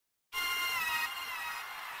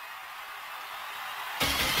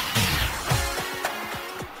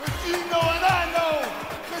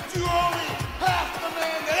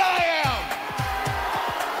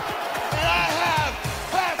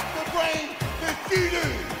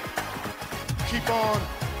keep on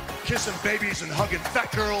kissing babies and hugging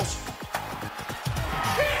fat girls.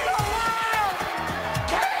 He's alive!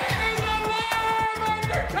 Kane is alive,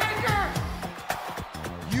 Undertaker!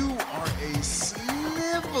 You are a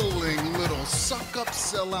sniveling little suck-up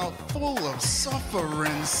sellout full of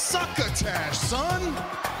suffering succotash, son!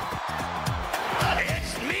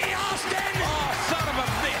 It's me, Austin! Oh, son of a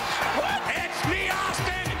bitch! What? It's me,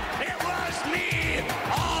 Austin! It was me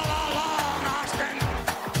all along, Austin!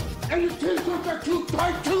 And you t-shirts are too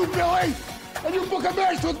tight too, Billy! And you book a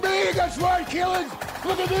match with me against Ryan Keelan!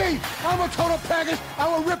 Look at me! I'm a total package! I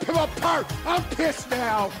will rip him apart! I'm pissed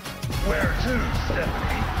now! Where to,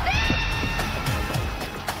 Stephanie?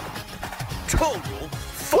 Total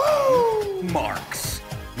Fucking Marks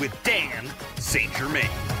with Dan St. Germain.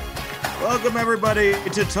 Welcome, everybody,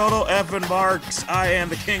 to Total Effing Marks. I am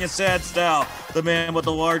the king of sad style, the man with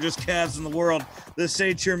the largest calves in the world, the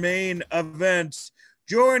St. Germain event.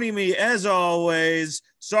 Joining me, as always,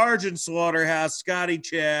 Sergeant Slaughterhouse, Scotty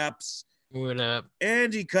Chaps. What up?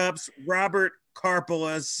 Andy Cups, Robert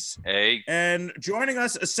Karpolis. Hey. And joining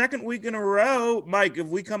us a second week in a row, Mike, have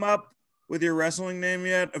we come up with your wrestling name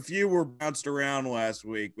yet? A few were bounced around last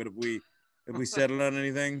week, but have we settled on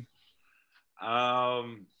anything? I've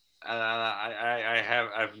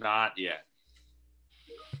not yet.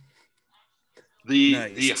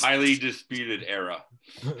 The highly disputed era.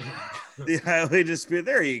 The highly disputed.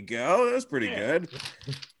 There you go. That was pretty good.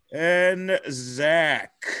 And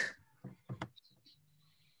Zach.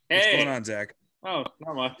 What's going on, Zach? Oh,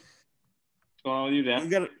 not much. What's going on with you,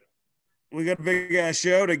 Dan? We got a big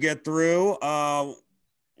show to get through.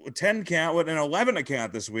 10 count with an 11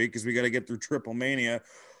 account this week because we got to get through Triple Mania.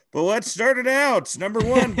 But let's start it out. Number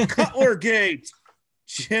one, Cutler Gate.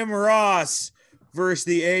 Jim Ross versus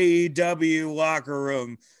the AEW locker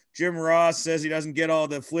room. Jim Ross says he doesn't get all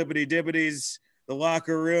the flippity dippities. The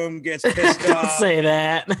locker room gets pissed Don't off. say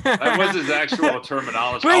that. That was his actual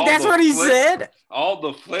terminology. Wait, that's what he said? All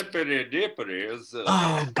the flippity dippities.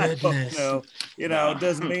 Oh, goodness. It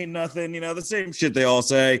doesn't mean nothing. The same shit they all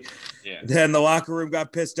say. Yeah. Then the locker room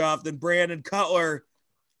got pissed off. Then Brandon Cutler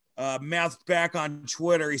mouthed back on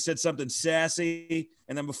Twitter. He said something sassy.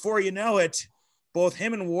 And then before you know it, both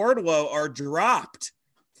him and Wardlow are dropped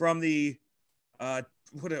from the I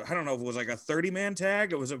don't know if it was like a 30-man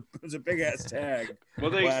tag. It was a big ass tag.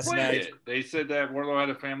 Well, they last explained night. it. They said that Wardlow had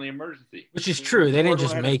a family emergency, Which is true. They didn't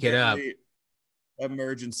just make it up.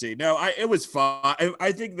 Emergency. No, it was fun.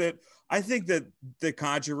 I think that the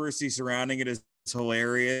controversy surrounding it is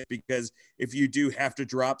hilarious because if you do have to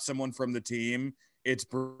drop someone from the team, it's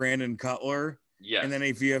Brandon Cutler. Yes. And then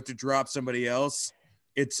if you have to drop somebody else,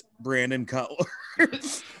 it's Brandon Cutler.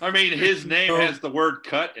 I mean, his name has the word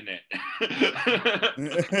 "cut" in it.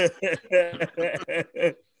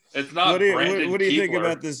 It's not. What do you think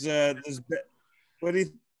about this? What do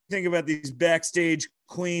you think about these backstage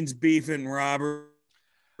queens beefing, Robert?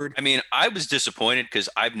 I mean, I was disappointed because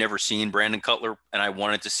I've never seen Brandon Cutler, and I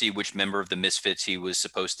wanted to see which member of the Misfits he was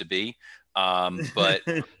supposed to be. But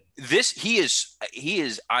he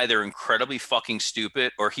is either incredibly fucking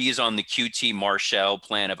stupid or he is on the QT Marshall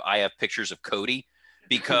plan of I have pictures of Cody,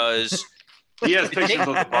 because he has pictures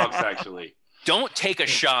of the Bucks actually. Don't take a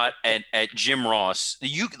shot at Jim Ross.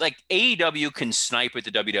 You like AEW can snipe at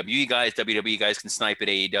the WWE guys. WWE guys can snipe at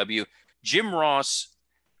AEW. Jim Ross,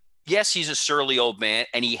 yes, he's a surly old man,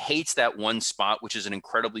 and he hates that one spot, which is an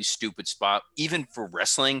incredibly stupid spot, even for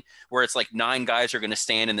wrestling, where it's like 9 guys are going to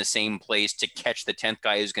stand in the same place to catch the 10th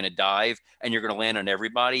guy who's going to dive, and you're going to land on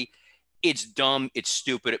everybody. It's dumb. It's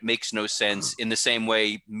stupid. It makes no sense. In the same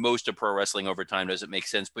way, most of pro wrestling over time doesn't make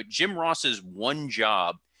sense. But Jim Ross's one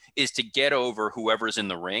job is to get over whoever's in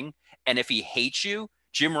the ring. And if he hates you,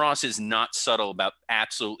 Jim Ross is not subtle about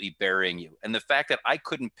absolutely burying you. And the fact that I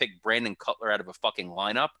couldn't pick Brandon Cutler out of a fucking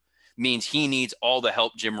lineup means he needs all the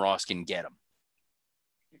help Jim Ross can get him.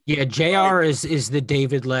 Yeah, JR is the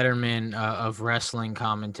David Letterman of wrestling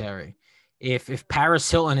commentary. If Paris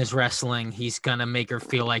Hilton is wrestling, he's going to make her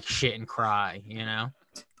feel like shit and cry,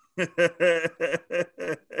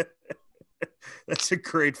 That's a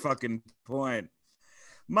great fucking point.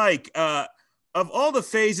 Mike, of all the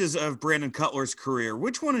phases of Brandon Cutler's career,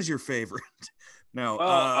 which one is your favorite? No,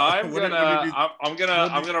 I'm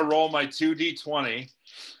gonna roll my 2d20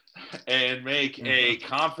 and make a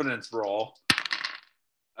confidence roll.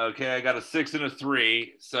 Okay, I got a 6 and a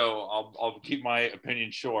 3, so I'll keep my opinion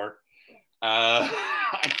short. I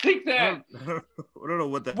think that I don't know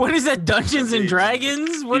what that. What is that? Dungeons and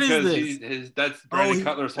Dragons? What is this? That's Brandon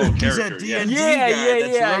Cutler's whole character. He's a D&D yeah. guy.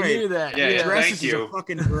 That's right. I knew that. Yeah, He dresses thank you. as a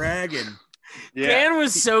fucking dragon. Yeah. Dan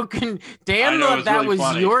was so Dan I know, thought that really was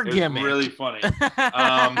funny. your It was gimmick. really funny.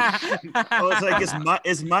 Oh, it's like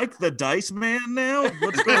is Mike the dice man now?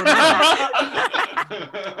 What's going on?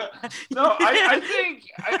 No, I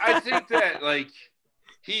think that like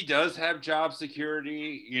he does have job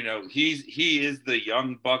security. You know, he is the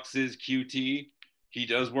Young Bucks' QT. He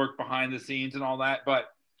does work behind the scenes and all that, but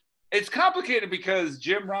it's complicated because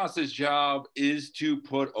Jim Ross's job is to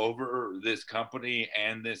put over this company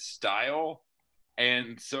and this style.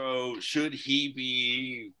 And so should he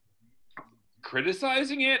be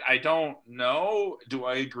criticizing it? I don't know. Do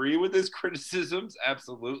I agree with his criticisms?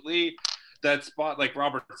 Absolutely. That spot, like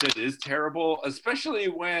Robert said, is terrible, especially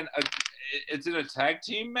when it's in a tag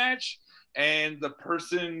team match and the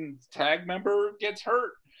person's tag member gets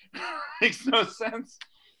hurt. Makes no sense.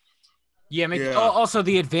 Yeah, also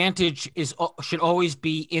the advantage should always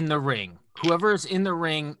be in the ring. Whoever is in the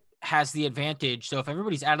ring has the advantage. So if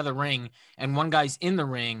everybody's out of the ring and one guy's in the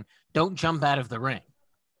ring, don't jump out of the ring.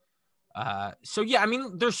 So yeah, I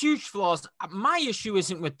mean, there's huge flaws. My issue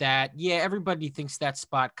isn't with that. Yeah, everybody thinks that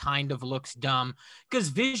spot kind of looks dumb because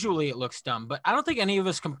visually it looks dumb, but I don't think any of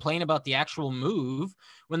us complain about the actual move.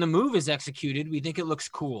 When the move is executed, we think it looks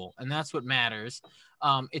cool, and that's what matters.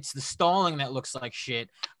 It's the stalling that looks like shit.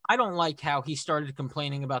 I don't like how he started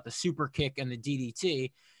complaining about the super kick and the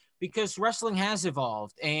DDT because wrestling has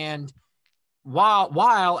evolved. And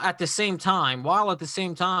while at the same time,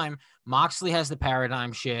 Moxley has the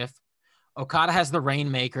paradigm shift. Okada has the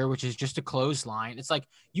Rainmaker, which is just a clothesline. It's like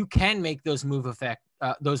you can make those moves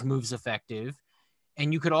effective,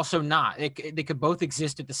 and you could also not. They could both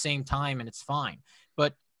exist at the same time, and it's fine.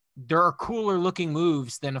 But there are cooler looking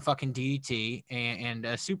moves than a fucking DDT and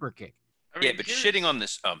a super kick. I mean, yeah, but shitting on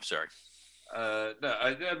this. Oh, I'm sorry. No,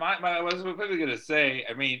 I was quickly going to say,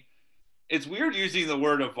 I mean, it's weird using the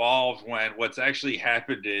word evolved when what's actually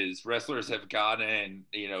happened is wrestlers have gotten,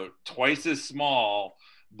 twice as small,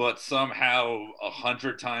 but somehow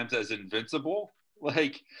 100 times as invincible.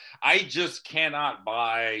 Like, I just cannot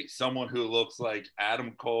buy someone who looks like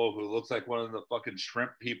Adam Cole, who looks like one of the fucking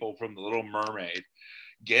shrimp people from The Little Mermaid,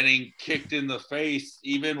 getting kicked in the face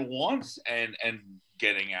even once and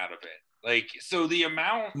getting out of it. Like, so the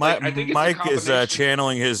amount, I think it's Mike is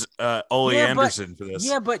channeling his Ole Anderson for this.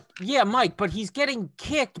 Mike, but he's getting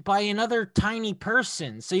kicked by another tiny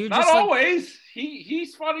person. So you're not just always.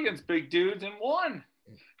 He's fought against big dudes and won.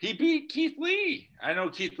 He beat Keith Lee. I know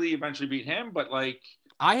Keith Lee eventually beat him, but like,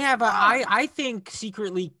 I think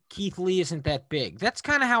secretly Keith Lee isn't that big. That's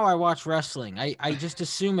kind of how I watch wrestling. I just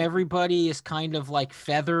assume everybody is kind of like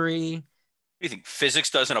feathery. You think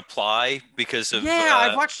physics doesn't apply because of? Yeah,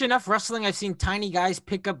 I've watched enough wrestling. I've seen tiny guys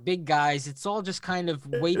pick up big guys. It's all just kind of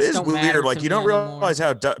weights. It is don't weird. Like you don't realize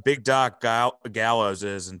how big Doc Gallows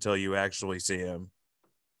is until you actually see him.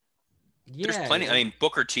 Yeah, there's plenty. I mean,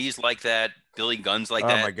 Booker T's like that. Billy Gunn's like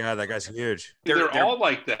that. Oh my god, that guy's huge. They're all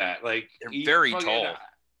like that. Like they're very tall.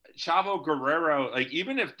 Chavo Guerrero, like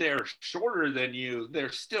even if they're shorter than you,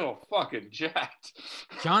 they're still fucking jacked.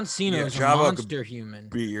 John Cena's a monster human.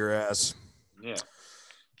 Beat your ass. Yeah.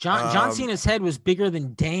 John Cena's head was bigger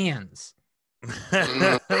than Dan's.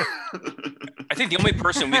 I think the only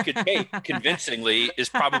person we could take convincingly is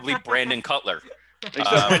probably Brandon Cutler.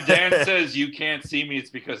 Except when Dan says you can't see me,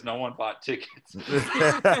 it's because no one bought tickets.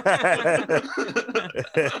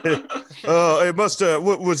 Oh, it must have.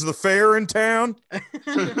 What was the fair in town?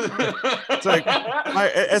 It's like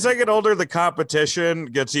as I get older, the competition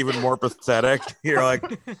gets even more pathetic. You're like,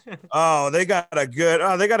 oh, they got a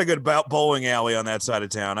good bowling alley on that side of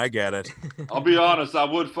town. I get it. I'll be honest, I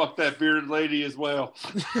would fuck that bearded lady as well.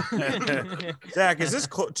 Zach, is this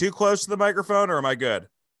too close to the microphone, or am I good?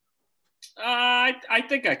 I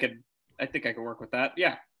think I could work with that.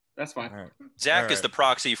 Yeah, that's fine. Right. Zach is the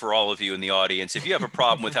proxy for all of you in the audience. If you have a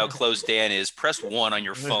problem with how close Dan is, press 1 on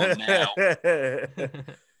your phone now.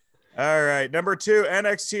 All right, number 2,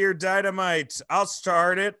 NXT or Dynamite. I'll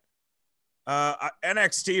start it.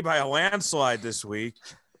 NXT by a landslide this week.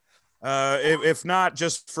 If not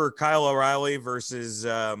just for Kyle O'Reilly versus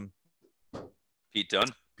Pete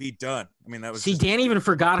Dunne. Pete Dunne. I mean, that was. See, Dan even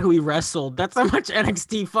forgot who he wrestled. That's how much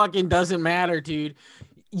NXT fucking doesn't matter, dude.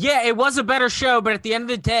 Yeah, it was a better show, but at the end of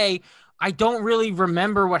the day, I don't really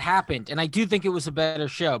remember what happened. And I do think it was a better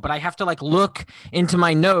show, but I have to like look into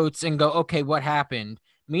my notes and go, okay, what happened?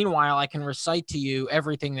 Meanwhile, I can recite to you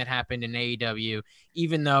everything that happened in AEW,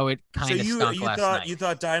 even though it kind of stunk last night. You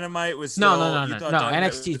thought Dynamite was still, no.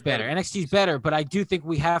 NXT's better. NXT's better, but I do think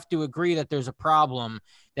we have to agree that there's a problem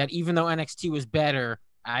that even though NXT was better,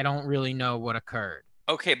 I don't really know what occurred.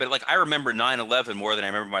 Okay, but like I remember 9/11 more than I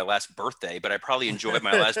remember my last birthday, but I probably enjoyed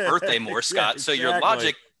my last birthday more, Scott. So exactly. Your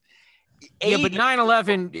logic Yeah, but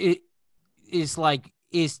 9/11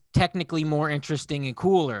 is technically more interesting and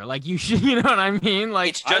cooler. Like you should, you know what I mean? Like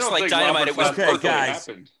it's just like Dynamite. It was okay, guys.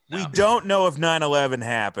 We don't know if 9/11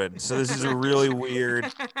 happened, so this is a really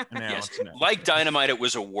weird announcement. Yes. Like Dynamite, it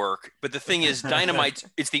was a work, but the thing is, Dynamite,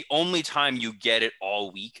 it's the only time you get it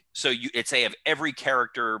all week. So they have every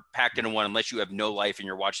character packed into one, unless you have no life and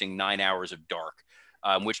you're watching 9 hours of dark.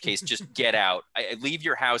 In which case, just get out. Leave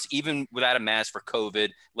your house, even without a mask for COVID.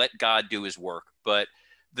 Let God do his work. But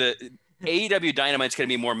the AEW Dynamite's going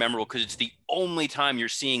to be more memorable because it's the only time you're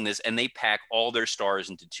seeing this, and they pack all their stars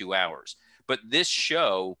into 2 hours. But this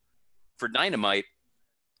show for Dynamite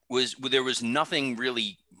there was nothing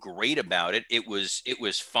really great about it. It was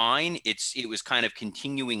fine. It was kind of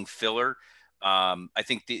continuing filler. I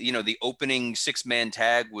think the opening 6-man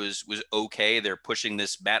tag was okay. They're pushing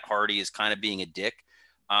this Matt Hardy as kind of being a dick.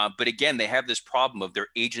 But again, they have this problem of their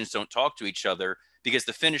agents don't talk to each other, because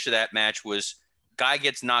the finish of that match was guy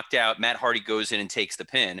gets knocked out, Matt Hardy goes in and takes the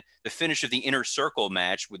pin. The finish of the Inner Circle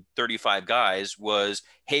match with 35 guys was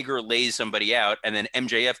Hager lays somebody out, and then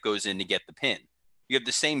MJF goes in to get the pin. You have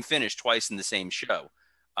the same finish twice in the same show.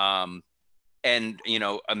 And,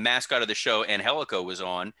 a mascot of the show, Angelico, was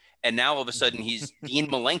on, and now all of a sudden he's Dean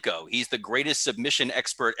Malenko. He's the greatest submission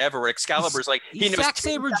expert ever. Excalibur's he knows Zack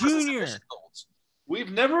Sabre Jr.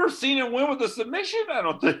 We've never seen him win with a submission, I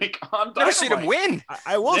don't think. Never seen him win.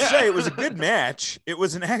 I will say it was a good match. It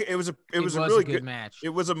was a really good match. It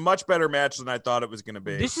was a much better match than I thought it was going to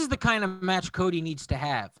be. This is the kind of match Cody needs to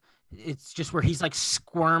have. It's just where he's like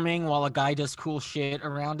squirming while a guy does cool shit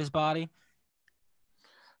around his body.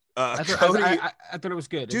 I thought it was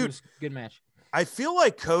good. Dude, it was a good match. I feel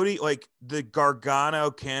like Cody, like the Gargano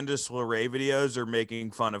Candice LeRae videos are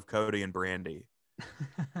making fun of Cody and Brandy.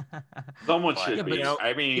 Someone should be.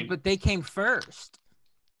 But they came first.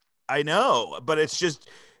 I know, but it's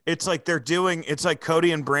like it's like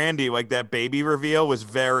Cody and Brandy, like that baby reveal was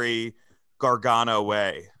very Gargano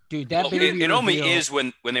way. Dude, that baby it only is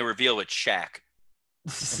when they reveal it's Shaq.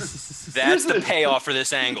 That's the payoff for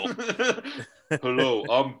this angle.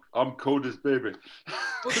 Hello, I'm Cody's baby.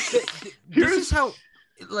 Here's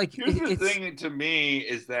the thing to me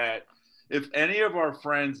is that if any of our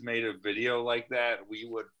friends made a video like that, we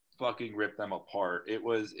would fucking rip them apart. It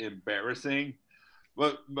was embarrassing.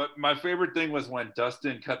 But my favorite thing was when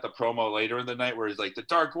Dustin cut the promo later in the night where he's like, the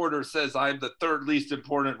Dark Order says I'm the third least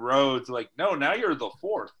important Rhodes. Like, no, now you're the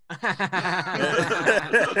fourth. But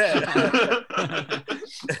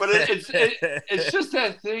it's just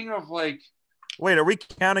that thing of like. Wait, are we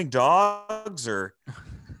counting dogs or?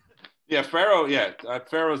 Yeah, Pharaoh. Yeah,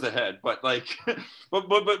 Pharaoh's ahead. But like, but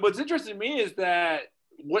what's interesting to me is that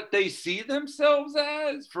what they see themselves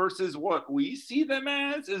as versus what we see them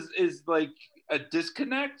as is like a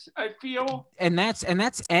disconnect, I feel. And that's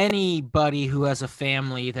anybody who has a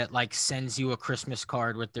family that like sends you a Christmas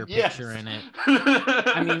card with their picture in it.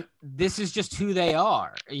 I mean, this is just who they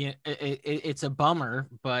are. It's a bummer,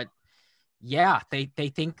 but yeah, they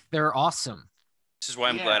think they're awesome. This is why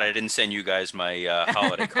I'm glad I didn't send you guys my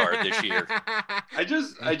holiday card this year. I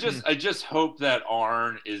just hope that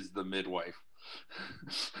Arn is the midwife.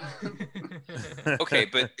 Okay,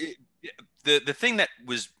 but the thing that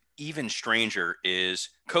was even stranger is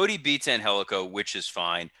Cody beats Angelico, which is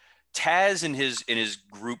fine. Taz and his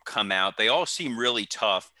group come out. They all seem really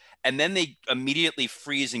tough, and then they immediately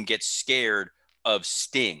freeze and get scared of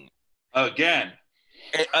Sting again.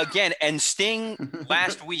 And Sting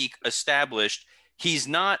last week established he's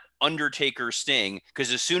not Undertaker Sting,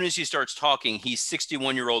 because as soon as he starts talking, he's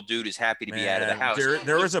 61-year-old dude who's happy to be out of the house.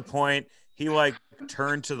 There was a point he like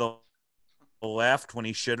turned to the left when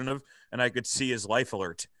he shouldn't have, and I could see his life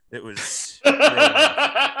alert. It was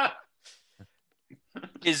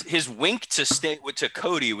his wink to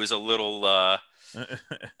Cody was a little I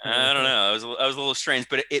don't know. I was a little strange,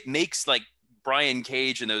 but it makes like Brian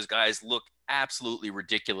Cage and those guys look absolutely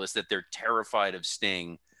ridiculous that they're terrified of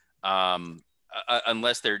Sting.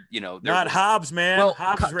 Unless they're not Hobbs, man. Well,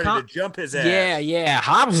 Hobbs is ready to jump his ass. Yeah.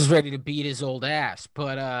 Hobbs is ready to beat his old ass.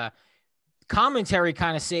 But commentary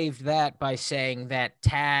kind of saved that by saying that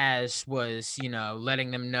Taz was,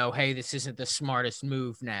 letting them know, hey, this isn't the smartest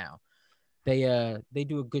move now. They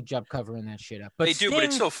do a good job covering that shit up. But they do, but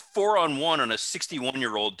it's still 4-on-1 on a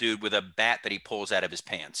 61-year-old dude with a bat that he pulls out of his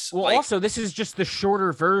pants. Well, also, this is just the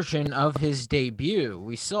shorter version of his debut.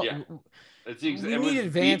 We saw. Yeah. We need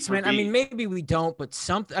advancement. I mean, maybe we don't, but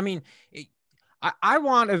something. I mean, I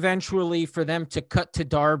want eventually for them to cut to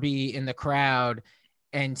Darby in the crowd,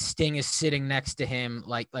 and Sting is sitting next to him,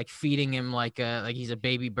 like feeding him like he's a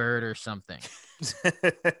baby bird or something.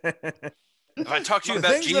 If I talk to you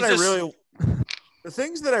about Jesus, The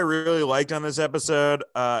things that I really liked on this episode,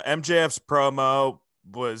 MJF's promo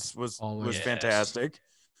was fantastic.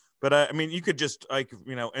 But I mean, you could just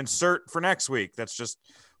insert for next week. That's just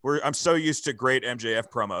I'm so used to great MJF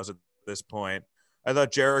promos at this point. I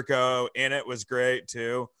thought Jericho in it was great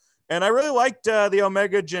too. And I really liked the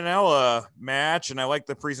Omega Janela match, and I liked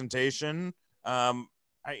the presentation. I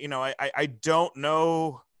don't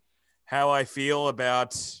know how I feel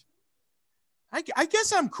about. I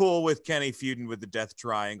guess I'm cool with Kenny feuding with the Death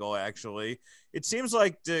Triangle. Actually, it seems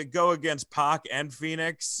like to go against Pac and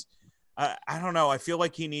Phoenix. I don't know. I feel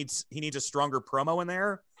like he needs a stronger promo in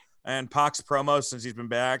there. And Pac's promos since he's been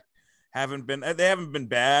back haven't been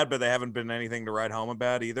bad, but they haven't been anything to write home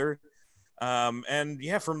about either. And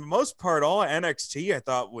yeah, for the most part, all NXT I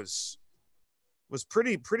thought was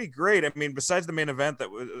pretty great. I mean, besides the main event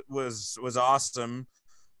that was awesome,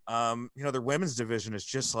 their women's division is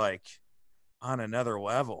just like on another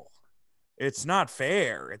level. It's not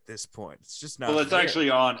fair at this point. It's just not. Well, it's fair. actually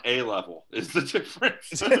on a level. Is the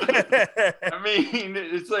difference? I mean,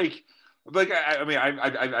 it's like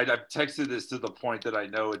I've texted this to the point that I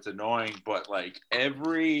know it's annoying, but like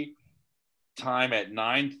every time at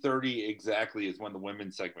 9:30 exactly is when the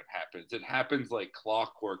women's segment happens. It happens like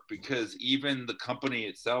clockwork because even the company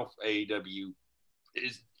itself, AEW,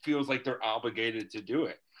 feels like they're obligated to do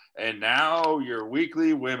it. And now your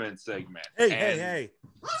weekly women's segment. Hey.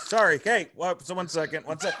 Sorry. Hey, so 1 second.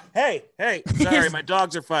 Hey. Sorry, my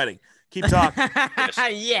dogs are fighting. Keep talking.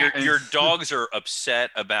 Yeah. Your dogs are upset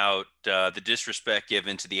about the disrespect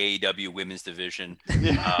given to the AEW women's division.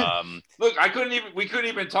 Look, we couldn't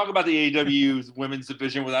even talk about the AEW's women's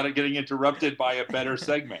division without it getting interrupted by a better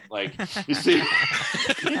segment. Like, you see,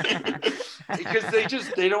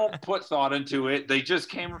 because they don't put thought into it. They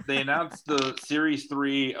announced the series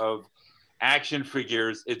 3 of action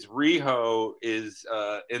figures. It's Riho is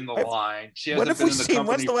in the line. She hasn't been in the company.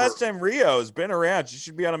 When's the last time Rio's been around? She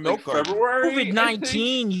should be on a milk carton. February.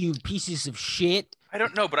 COVID-19, you pieces of shit. I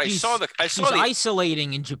don't know, but I saw she's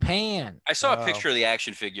isolating in Japan. I saw a picture of the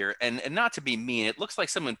action figure, and not to be mean, it looks like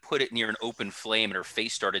someone put it near an open flame and her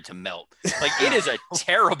face started to melt. Like, it is a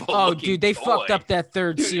terrible. Oh, dude, they toy. fucked up that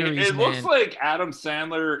third series. It looks like Adam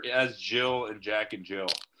Sandler as Jill and Jack and Jill.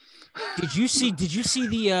 Did you see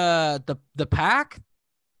the pack?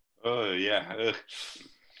 Oh yeah.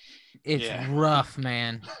 It's rough,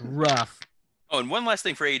 man. Rough. Oh, and one last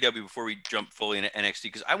thing for AEW before we jump fully into NXT,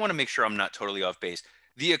 because I want to make sure I'm not totally off base.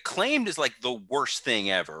 The Acclaimed is like the worst thing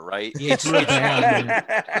ever, right? It's really bad.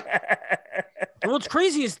 What's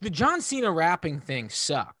crazy is the John Cena rapping thing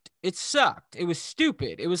sucked. It sucked. It was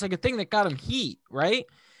stupid. It was like a thing that got him heat, right?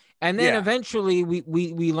 And then eventually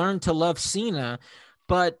we learned to love Cena,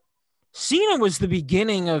 but Cena was the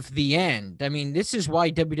beginning of the end. I mean, this is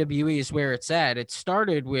why WWE is where it's at. It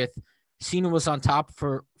started with Cena was on top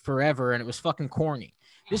for forever, and it was fucking corny.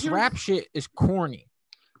 This rap shit is corny.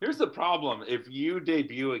 Here's the problem. If you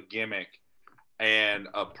debut a gimmick and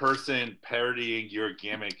a person parodying your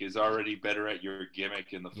gimmick is already better at your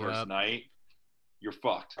gimmick in the first night, you're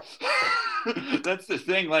fucked. That's the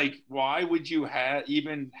thing. Like, why would you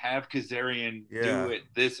even have Kazarian do it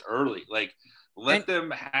this early? Like, let them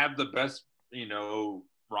have the best,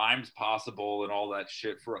 rhymes possible and all that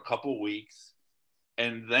shit for a couple weeks.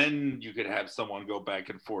 And then you could have someone go back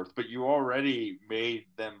and forth. But you already made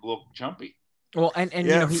them look jumpy. Well, and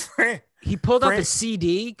he pulled out the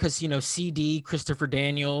CD because, CD, Christopher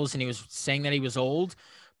Daniels, and he was saying that he was old.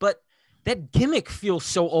 But that gimmick feels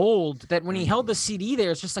so old that when he held the CD there,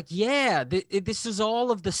 it's just like, this is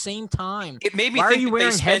all of the same time. It made me Why think are you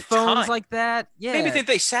wearing headphones like that? Yeah. Maybe think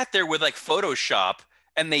they sat there with like Photoshop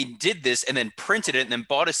and they did this and then printed it and then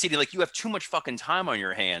bought a CD. Like, you have too much fucking time on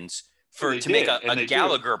your hands to make a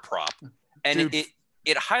Gallagher prop. And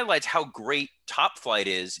it highlights how great Top Flight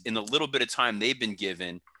is in the little bit of time they've been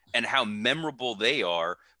given and how memorable they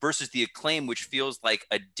are versus the Acclaim, which feels like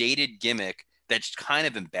a dated gimmick that's kind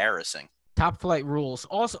of embarrassing. Top Flight rules.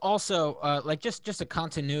 Also, like just a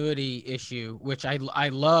continuity issue, which I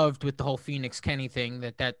loved with the whole Phoenix Kenny thing.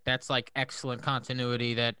 That's like excellent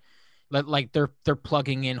continuity. That like they're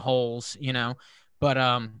plugging in holes, But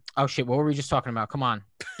oh shit, what were we just talking about? Come on,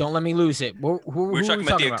 don't let me lose it. Who we're talking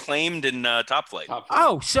about the Acclaimed and Top Flight.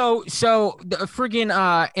 Oh, so the friggin'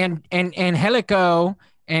 and Angelico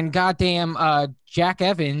and goddamn Jack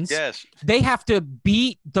Evans. Yes, they have to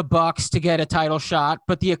beat the Bucks to get a title shot,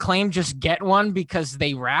 but the Acclaim just get one because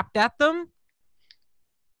they rapped at them.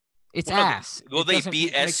 It's ass. Well, they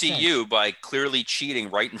beat SCU by clearly cheating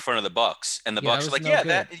right in front of the Bucks, and the Bucks are like,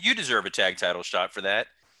 that you deserve a tag title shot for that.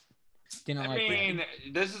 I mean,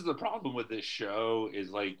 this is the problem with this show is,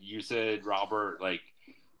 like you said, Robert, like,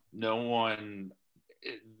 no one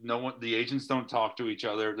no one, the agents don't talk to each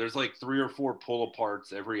other. There's like 3 or 4 pull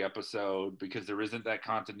aparts every episode because there isn't that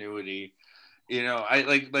continuity. You know, I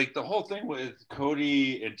like the whole thing with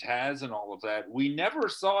Cody and Taz and all of that. We never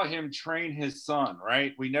saw him train his son,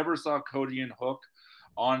 right? We never saw Cody and Hook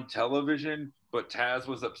on television, but Taz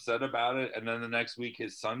was upset about it. And then the next week,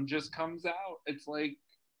 his son just comes out. It's like,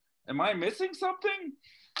 am I missing something?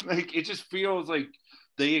 Like, it just feels like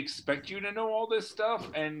they expect you to know all this stuff,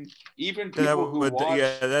 and even people who watch,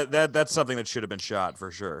 that's something that should have been shot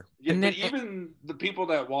for sure. Yeah, but even the people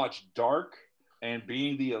that watch Dark and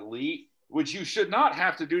Being the Elite, which you should not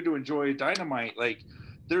have to do to enjoy Dynamite, like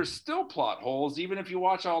there's still plot holes. Even if you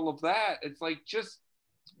watch all of that, it's like, just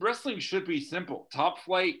wrestling should be simple. Top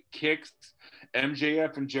Flight kicks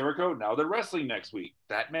MJF and Jericho. Now they're wrestling next week.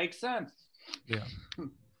 That makes sense. Yeah.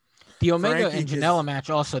 The Omega and Janela match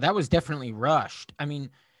also, that was definitely rushed. I mean,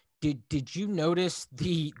 did you notice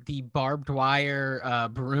the barbed wire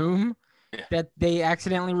broom that they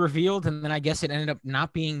accidentally revealed, and then I guess it ended up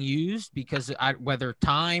not being used because whether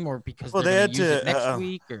time or because they had to use it next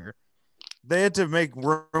week, or they had to make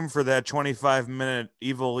room for that 25-minute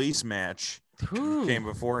Evil East match came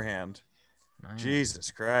beforehand. Nice. Jesus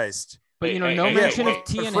Christ! But no mention of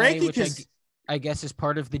TNA, which I guess is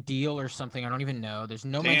part of the deal or something. I don't even know. There's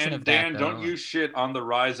no mention of that. Dan, don't you shit on the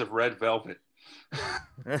rise of Red Velvet.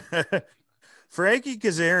 Frankie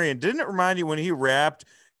Kazarian, didn't it remind you when he rapped?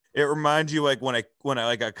 It reminds you like when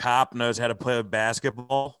a cop knows how to play a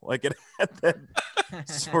basketball. Like it had that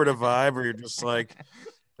sort of vibe where you're just like,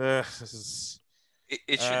 this is.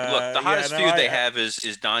 It should look. The hottest feud they have is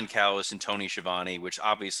Don Callis and Tony Schiavone, which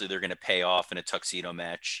obviously they're going to pay off in a tuxedo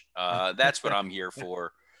match. That's what I'm here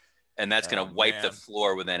for. And that's going to wipe the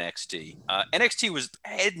floor with NXT. NXT was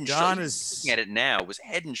head and shoulders. Looking at it now, was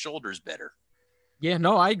head and shoulders better. Yeah,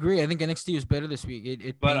 no, I agree. I think NXT was better this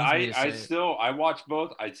week. But I watch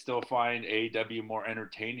both. I still find AEW more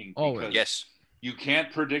entertaining because you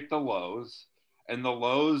can't predict the lows, and the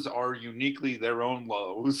lows are uniquely their own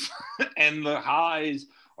lows, and the highs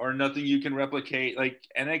are nothing you can replicate. Like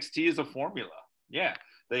NXT is a formula. Yeah.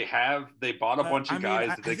 They bought a bunch of guys.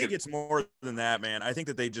 I think it's more than that, man. I think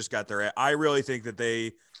that they just got their. I really think that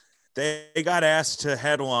they got asked to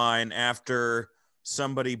headline after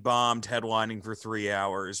somebody bombed headlining for 3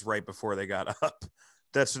 hours right before they got up.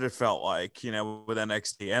 That's what it felt like, with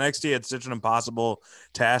NXT. NXT had such an impossible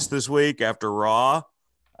task this week after Raw.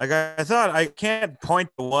 Like I thought, I can't point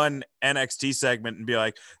to one NXT segment and be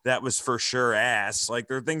like, that was for sure ass. Like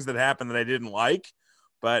there are things that happened that I didn't like,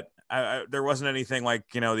 but there wasn't anything like,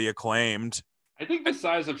 the Acclaimed. I think the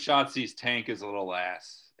size of Shotzi's tank is a little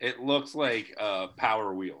ass. It looks like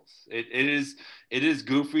Power Wheels. It is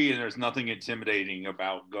goofy, and there's nothing intimidating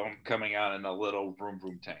about coming out in a little vroom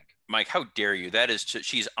vroom tank. Mike, how dare you?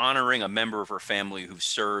 She's honoring a member of her family who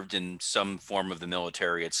served in some form of the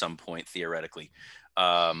military at some point, theoretically.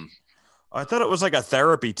 I thought it was like a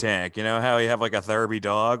therapy tank. You know how you have like a therapy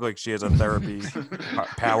dog? Like she has a therapy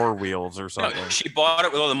Power Wheels or something. No, she bought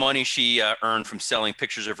it with all the money she earned from selling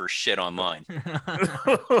pictures of her shit online.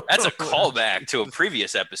 That's a callback to a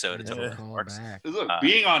previous episode. Look,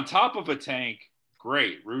 being on top of a tank,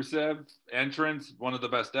 great. Rusev entrance, one of the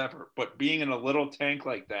best ever. But being in a little tank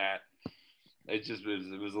like that, it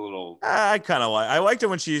was a little. I liked it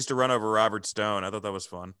when she used to run over Robert Stone. I thought that was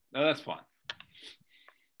fun. No, that's fun.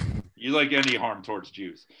 You like any harm towards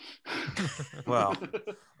Jews. Well,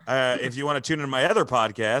 if you want to tune in my other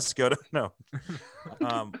podcast, go to no.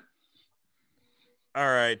 All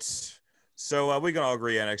right. So we can all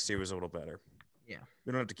agree NXT was a little better. Yeah.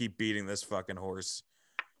 We don't have to keep beating this fucking horse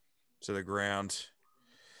to the ground.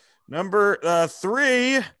 Number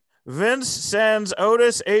 3, Vince sends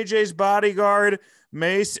Otis, AJ's bodyguard,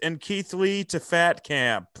 Mace, and Keith Lee to Fat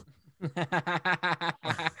Camp.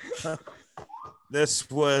 This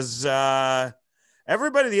was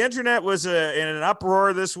everybody. The internet was in an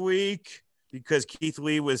uproar this week because Keith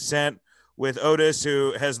Lee was sent with Otis,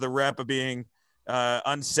 who has the rep of being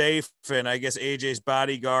unsafe, and I guess AJ's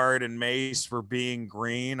bodyguard and Mace for being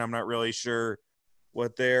green. I'm not really sure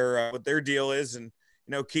what their deal is, and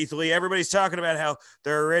Keith Lee. Everybody's talking about how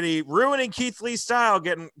they're already ruining Keith Lee's style,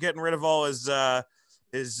 getting rid of all his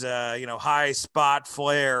high spot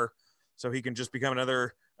flair, so he can just become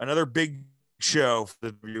another big show for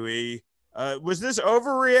the WWE. Was this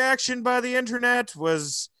overreaction by the internet?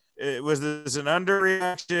 Was this an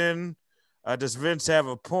underreaction? Does Vince have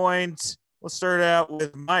a point? Let's start out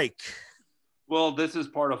with Mike. Well, this is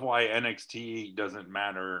part of why NXT doesn't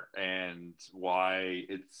matter and why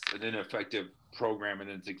it's an ineffective program in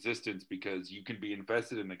its existence, because you can be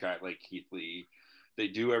invested in a guy like Keith Lee They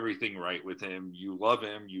do everything right with him. You love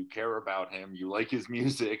him. You care about him. You like his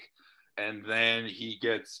music. And then he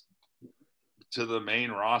gets to the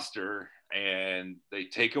main roster and they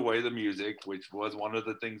take away the music, which was one of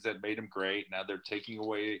the things that made him great. Now they're taking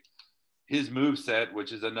away his move set,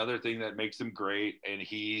 which is another thing that makes him great. And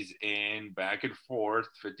he's in back and forth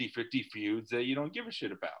 50-50 feuds that you don't give a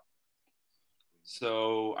shit about.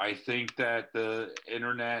 So I think that the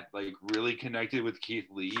internet like really connected with Keith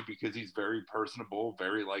Lee because he's very personable,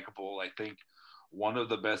 very likable. I think one of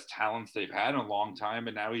the best talents they've had in a long time,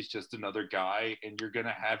 and now he's just another guy, and you're gonna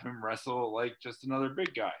have him wrestle like just another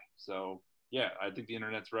big guy. So yeah, I think the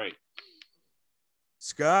internet's right.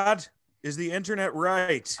 Scott, is the internet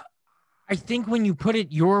right? I think when you put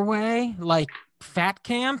it your way, like Fat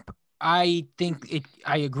Camp, I think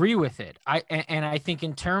I agree with it. And I think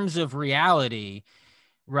in terms of reality,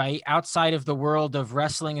 right, outside of the world of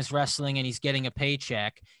wrestling is wrestling and he's getting a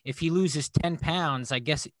paycheck, if he loses 10 pounds, I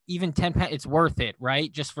guess even 10 pounds, it's worth it,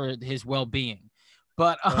 right? Just for his well-being.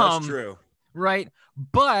 But that's true. Right.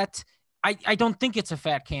 But I don't think it's a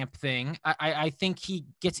Fat Camp thing. I think he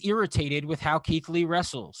gets irritated with how Keith Lee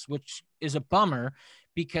wrestles, which is a bummer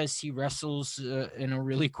because he wrestles in a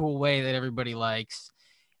really cool way that everybody likes.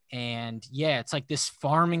 And yeah, it's like this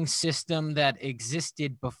farming system that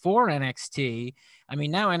existed before NXT. I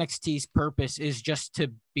mean, now NXT's purpose is just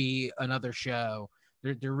to be another show.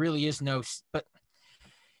 There really is no, but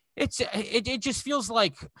it just feels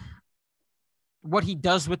like what he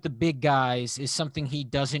does with the big guys is something he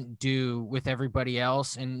doesn't do with everybody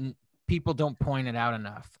else. And people don't point it out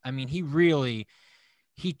enough. I mean,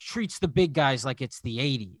 he treats the big guys like it's the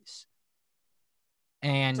 80s.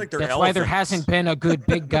 And like that's elephants. why there hasn't been a good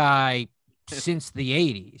big guy since the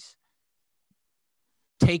 80s.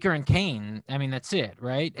 Taker and Kane, I mean, that's it,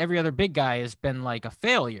 right? Every other big guy has been like a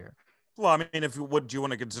failure. Well, I mean, what do you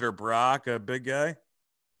want to consider Brock a big guy?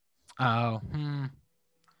 Oh,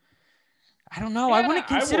 I don't know. Yeah, I wouldn't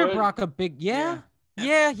consider Brock a big, yeah,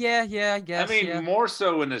 I guess. I mean, more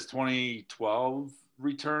so in his 2012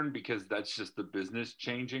 return because that's just the business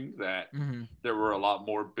changing that there were a lot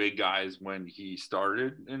more big guys when he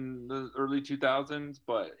started in the early 2000s.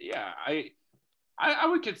 But yeah, I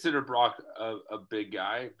would consider Brock a big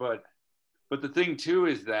guy, but the thing too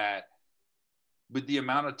is that with the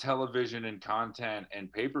amount of television and content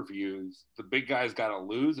and pay-per-views, the big guy's got to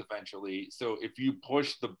lose eventually. So if you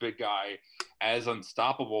push the big guy as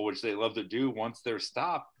unstoppable, which they love to do, once they're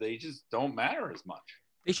stopped, they just don't matter as much.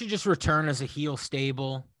 They should just return as a heel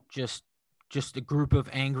stable, just a group of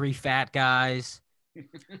angry fat guys.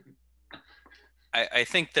 I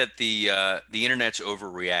think that the internet's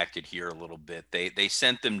overreacted here a little bit. They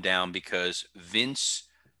sent them down because Vince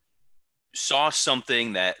saw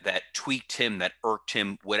something that tweaked him, that irked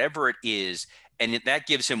him, whatever it is, and that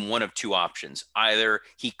gives him one of two options. Either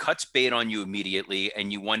he cuts bait on you immediately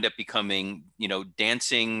and you wind up becoming,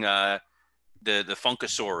 dancing the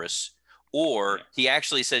Funkasaurus, or he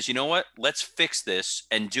actually says, you know what, let's fix this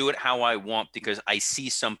and do it how I want because I see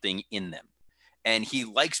something in them. And he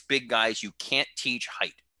likes big guys. You can't teach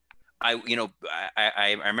height.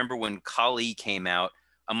 I remember when Khali came out,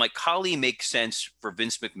 I'm like, Khali makes sense for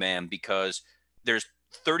Vince McMahon because there's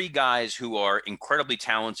 30 guys who are incredibly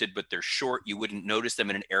talented, but they're short. You wouldn't notice them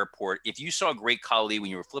in an airport. If you saw Great Khali when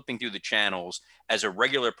you were flipping through the channels as a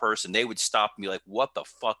regular person, they would stop and be like, what the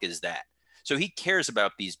fuck is that? So he cares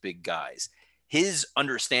about these big guys. His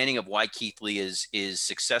understanding of why Keith Lee is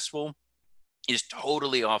successful is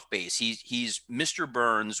totally off base. He's Mr.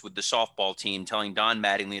 Burns with the softball team telling Don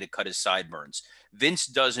Mattingly to cut his sideburns. Vince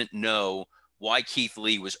doesn't know why Keith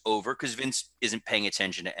Lee was over because Vince isn't paying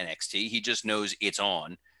attention to NXT. He just knows it's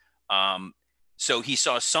on. So he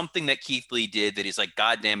saw something that Keith Lee did that he's like,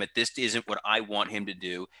 God damn it, this isn't what I want him to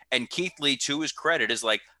do. And Keith Lee, to his credit, is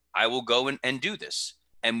like, I will go and do this.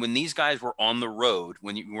 And when these guys were on the road,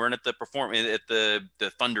 when you weren't at the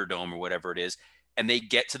Thunderdome or whatever it is, and they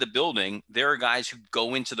get to the building, there are guys who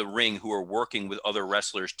go into the ring who are working with other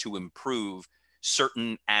wrestlers to improve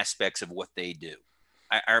certain aspects of what they do.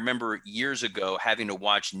 I remember years ago having to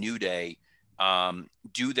watch New Day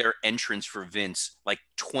do their entrance for Vince like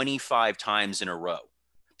 25 times in a row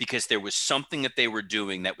because there was something that they were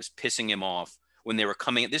doing that was pissing him off when they were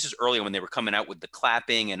coming. This is earlier when they were coming out with the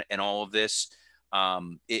clapping and all of this.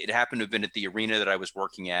 It happened to have been at the arena that I was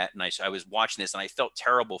working at, and I was watching this, and I felt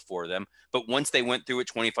terrible for them. But once they went through it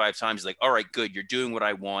 25 times, like, all right, good, you're doing what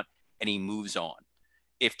I want, and he moves on.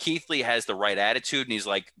 If Keith Lee has the right attitude, and he's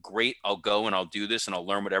like, great, I'll go and I'll do this, and I'll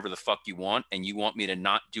learn whatever the fuck you want, and you want me to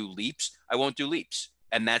not do leaps, I won't do leaps,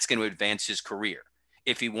 and that's going to advance his career.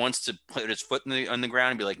 If he wants to put his foot on the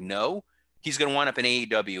ground and be like, no, he's going to wind up in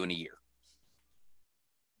AEW in a year.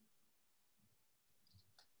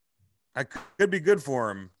 I could be good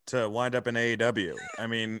for him to wind up in AEW. I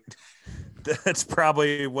mean, that's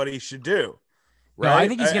probably what he should do. Right? No, I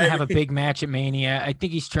think he's going to have a big match at Mania. I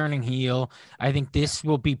think he's turning heel. I think this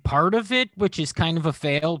will be part of it, which is kind of a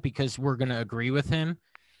fail because we're going to agree with him.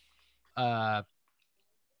 But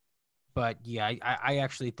yeah, I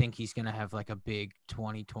actually think he's going to have like a big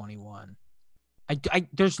 2021.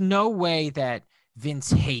 There's no way that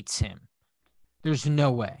Vince hates him. There's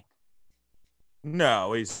no way.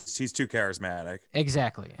 No, he's too charismatic.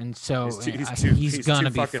 Exactly, and so he's gonna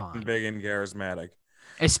too be fucking fine. big and charismatic.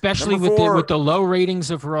 Especially with the low ratings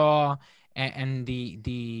of Raw and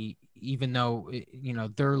the even though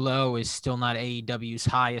their low is still not AEW's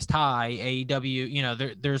highest high.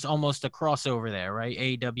 AEW, there's almost a crossover there, right?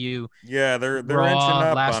 AEW, yeah, they're Raw inching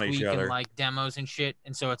up last on week each other, and like demos and shit,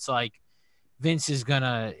 and so it's like Vince is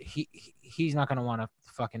gonna he's not gonna want to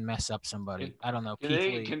fucking mess up somebody. I don't know.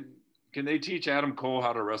 Can they teach Adam Cole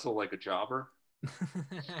how to wrestle like a jobber?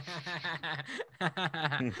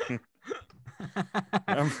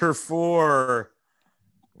 Number 4,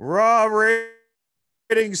 Raw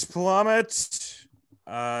ratings plummet.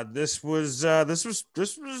 This wasn't. This is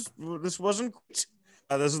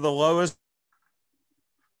the lowest.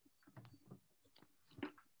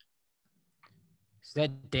 Is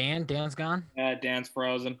that Dan? Dan's gone. Dan's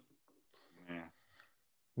frozen. Yeah.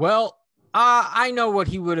 Well, I know what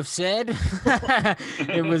he would have said.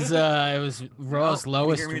 it was Raw's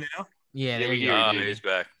lowest. Can you hear me now? Yeah, there you go. He's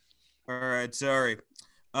back. All right, sorry.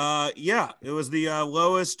 Yeah, it was the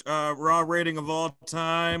lowest Raw rating of all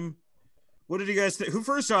time. What did you guys think?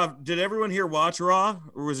 First off, did everyone here watch Raw,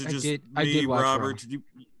 or was it just I did watch Robert? Raw.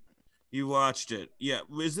 You watched it? Yeah.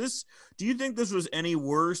 Do you think this was any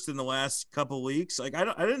worse than the last couple weeks? Like, I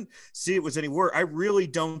didn't see it was any worse. I really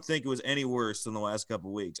don't think it was any worse than the last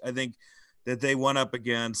couple weeks. I think that they went up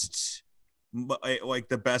against like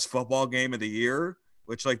the best football game of the year,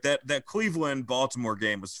 which like that Cleveland Baltimore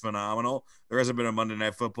game was phenomenal. There hasn't been a Monday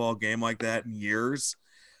Night Football game like that in years.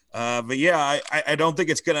 But yeah, I don't think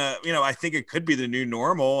it's gonna, I think it could be the new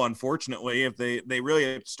normal, unfortunately, if they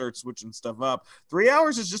really have to start switching stuff up. 3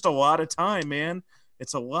 hours is just a lot of time, man.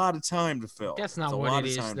 It's a lot of time to fill. That's not what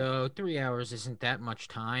it is, though. 3 hours isn't that much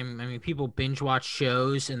time. I mean, people binge watch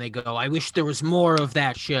shows and they go, I wish there was more of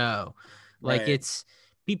that show. Like, right.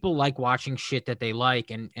 People like watching shit that they like,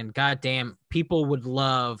 and goddamn, people would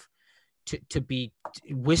love to be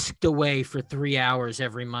whisked away for 3 hours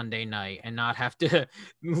every Monday night and not have to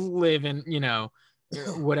live in,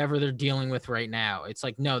 whatever they're dealing with right now. It's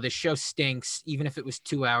like, no, this show stinks. Even if it was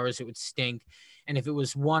 2 hours, it would stink. And if it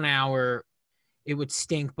was 1 hour, it would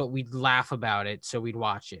stink, but we'd laugh about it. So we'd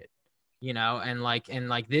watch it, and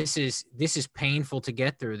this is painful to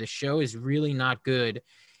get through. The show is really not good.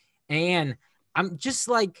 And I'm just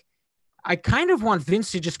like, I kind of want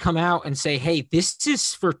Vince to just come out and say, hey, this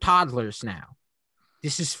is for toddlers now.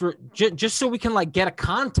 This is for just so we can like get a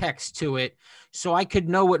context to it, so I could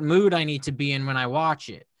know what mood I need to be in when I watch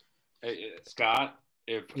it. Hey, Scott,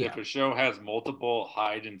 if a show has multiple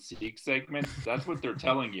hide and seek segments, that's what they're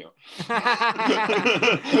telling you.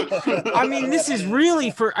 I mean, this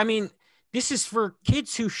is for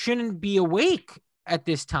kids who shouldn't be awake at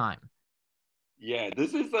this time. Yeah,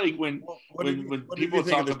 this is like when people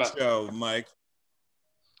talk about show, Mike.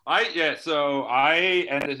 So I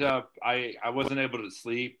ended up I wasn't able to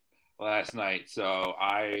sleep last night, so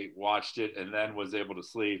I watched it and then was able to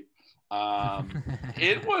sleep.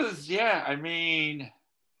 It was I mean,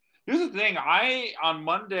 here's the thing. On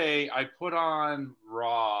Monday I put on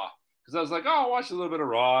Raw because I was like, oh, I'll watch a little bit of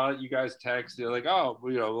Raw. You guys text, they're like, oh,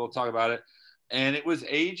 we'll talk about it. And it was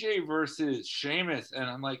AJ versus Sheamus. And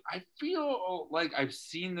I'm like, I feel like I've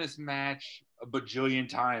seen this match a bajillion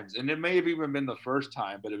times. And it may have even been the first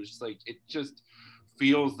time, but it was just like, it just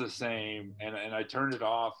feels the same. And I turned it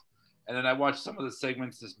off. And then I watched some of the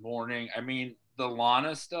segments this morning. I mean, the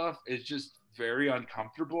Lana stuff is just very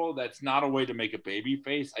uncomfortable. That's not a way to make a baby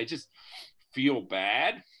face. I just feel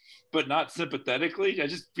bad, but not sympathetically. I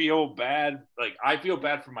just feel bad. Like, I feel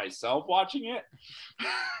bad for myself watching it,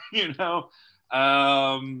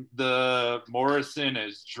 The Morrison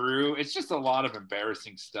is Drew. It's just a lot of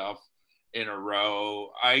embarrassing stuff in a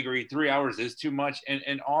row. I agree. 3 hours is too much.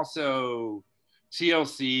 And also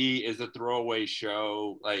TLC is a throwaway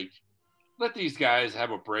show. Like, let these guys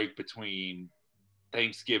have a break between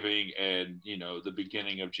Thanksgiving and, the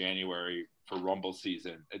beginning of January for Rumble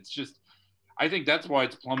season. It's just, I think that's why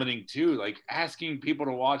it's plummeting too. Like, asking people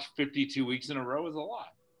to watch 52 weeks in a row is a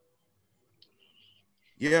lot.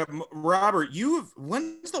 Yeah, Robert,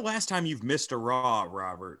 when's the last time you've missed a Raw,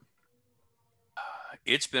 Robert?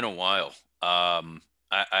 It's been a while.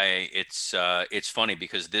 It's funny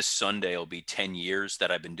because this Sunday will be 10 years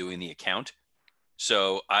that I've been doing the account.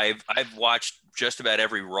 So I've watched just about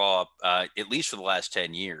every Raw, at least for the last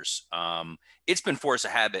 10 years. It's been force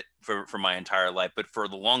of habit for my entire life, but for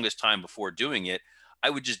the longest time before doing it, I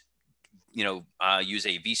would just use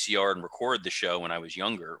a VCR and record the show when I was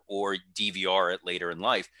younger, or DVR it later in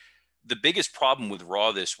life. The biggest problem with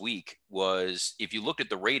Raw this week was, if you looked at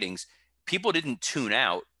the ratings, people didn't tune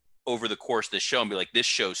out over the course of the show and be like, this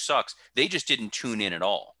show sucks. They just didn't tune in at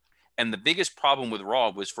all. And the biggest problem with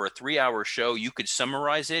Raw was, for a 3-hour show, you could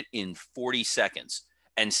summarize it in 40 seconds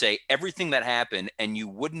and say everything that happened, and you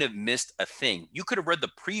wouldn't have missed a thing. You could have read the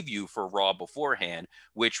preview for Raw beforehand,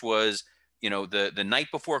 which was, the night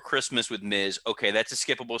before Christmas with Miz. Okay, that's a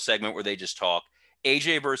skippable segment where they just talk.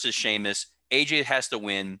 AJ versus Sheamus. AJ has to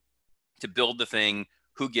win to build the thing.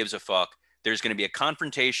 Who gives a fuck? There's going to be a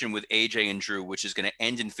confrontation with AJ and Drew, which is going to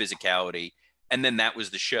end in physicality. And then that was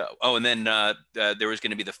the show. Oh, and then there was going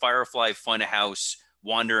to be the Firefly Funhouse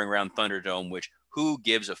wandering around Thunderdome, which, who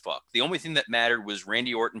gives a fuck? The only thing that mattered was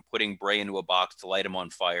Randy Orton putting Bray into a box to light him on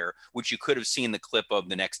fire, which you could have seen the clip of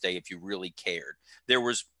the next day if you really cared. There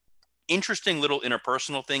was interesting little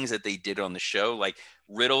interpersonal things that they did on the show, like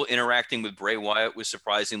Riddle interacting with Bray Wyatt was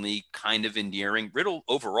surprisingly kind of endearing. Riddle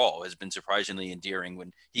overall has been surprisingly endearing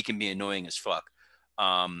when he can be annoying as fuck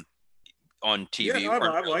on TV. Yeah,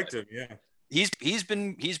 I liked him. Yeah, he's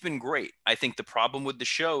been great. I think the problem with the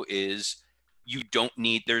show is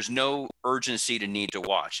there's no urgency to need to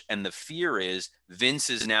watch, and the fear is Vince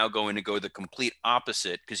is now going to go the complete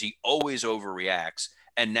opposite, because he always overreacts.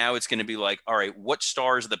 And now it's going to be like, all right, what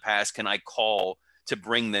stars of the past can I call to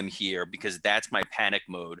bring them here? Because that's my panic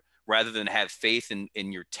mode, rather than have faith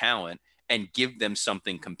in your talent and give them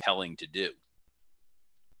something compelling to do.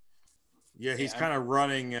 Yeah, he's kind of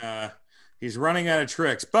running. He's running out of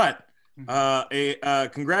tricks. But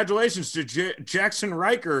congratulations to Jackson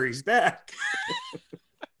Riker. He's back.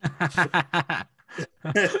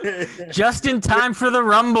 Just in time for the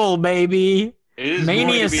Rumble, baby. It is Mania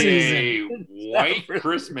going to be season. A white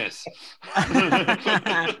Christmas.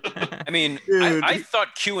 I mean, I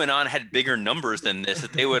thought QAnon had bigger numbers than this,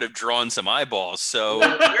 that they would have drawn some eyeballs. So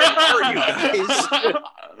where are you guys?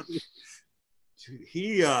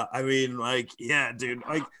 Dude,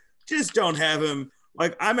 just don't have him.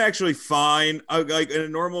 Like, I'm actually fine. Like, in a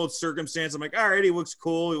normal circumstance, I'm like, all right, he looks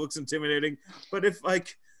cool, he looks intimidating. But if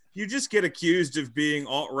you just get accused of being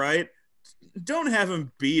alt-right, don't have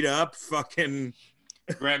him beat up fucking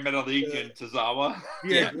Grand Metalik and Tozawa.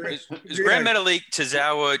 Yeah. It was Grand Metalik,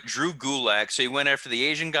 Tozawa, Drew Gulak. So he went after the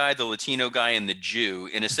Asian guy, the Latino guy, and the Jew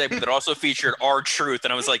in a segment that also featured R-Truth.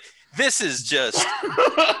 And I was like, this is just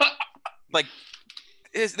like,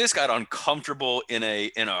 this got uncomfortable in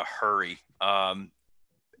a hurry.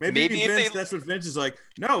 Maybe Vince, that's what Vince is like.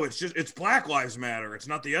 No, it's Black Lives Matter. It's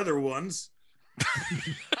not the other ones.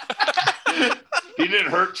 He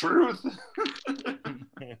didn't hurt Truth.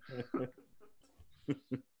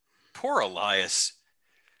 Poor Elias.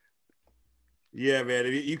 Yeah, man.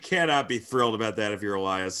 You cannot be thrilled about that if you're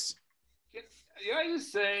Elias. Can I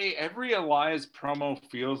just say, every Elias promo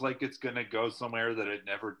feels like it's going to go somewhere that it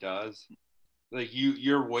never does. Like,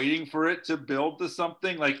 you're waiting for it to build to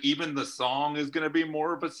something. Like, even the song is going to be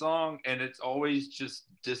more of a song, and it's always just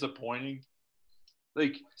disappointing.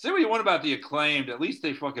 Like, say what you want about the Acclaimed, at least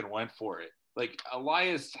they fucking went for it. Like,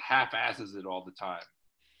 Elias half-asses it all the time.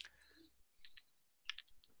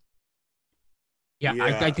 Yeah.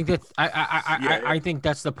 I think that I think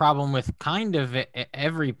that's the problem with kind of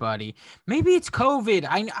everybody. Maybe it's COVID.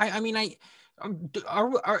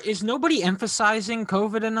 Is nobody emphasizing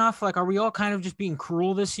COVID enough? Like, are we all kind of just being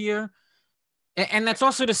cruel this year? And that's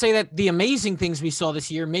also to say that the amazing things we saw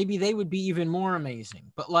this year, maybe they would be even more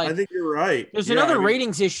amazing. But like, I think you're right. There's another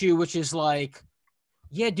ratings issue, which is like,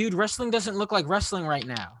 yeah, dude, wrestling doesn't look like wrestling right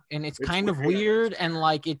now. And it's kind of weird. And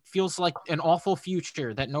like, it feels like an awful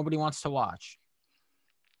future that nobody wants to watch.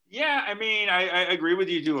 Yeah, I mean, I agree with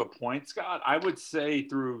you to a point, Scott. I would say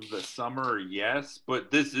through the summer, yes,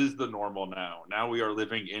 but this is the normal now. Now we are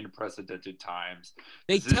living in unprecedented times.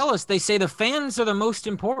 They say the fans are the most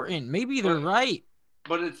important. Maybe they're right.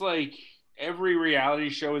 But it's like every reality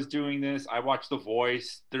show is doing this. I watch The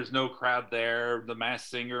Voice. There's no crowd there. The Masked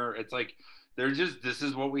Singer. It's like, this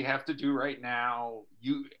is what we have to do right now.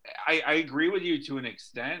 I agree with you to an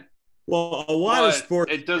extent. Well, a lot of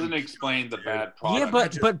sports, it doesn't explain the bad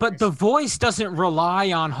product. Yeah, but The Voice doesn't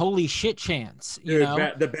rely on holy shit chants. You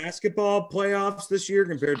know, the basketball playoffs this year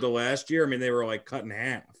compared to last year, I mean, they were like cut in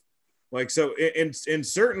half. Like, so in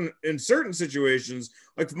certain situations,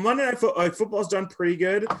 like Monday Night Football's done pretty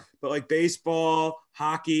good, but like baseball,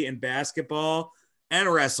 hockey, and basketball,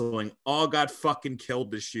 and wrestling all got fucking killed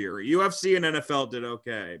this year. UFC and NFL did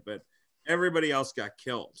okay, but everybody else got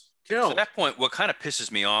killed. So at that point, what kind of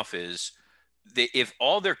pisses me off is if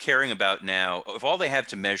all they're caring about now, if all they have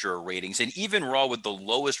to measure are ratings, and even Raw with the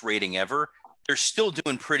lowest rating ever, they're still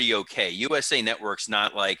doing pretty okay. USA Network's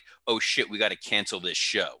not like, oh shit, we got to cancel this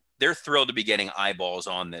show. They're thrilled to be getting eyeballs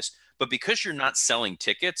on this. But because you're not selling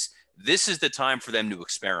tickets, this is the time for them to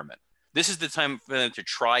experiment. This is the time for them to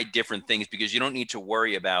try different things because you don't need to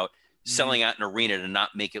worry about selling out an arena to not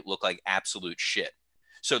make it look like absolute shit.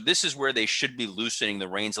 So this is where they should be loosening the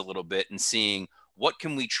reins a little bit and seeing what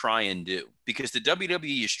can we try and do? Because the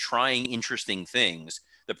WWE is trying interesting things.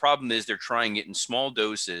 The problem is they're trying it in small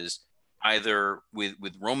doses, either with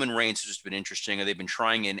Roman Reigns, which has been interesting, or they've been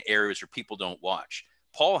trying in areas where people don't watch.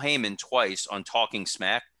 Paul Heyman twice on Talking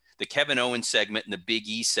Smack, the Kevin Owens segment and the Big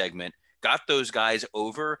E segment, got those guys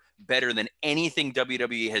over better than anything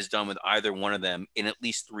WWE has done with either one of them in at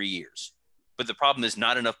least 3 years. But the problem is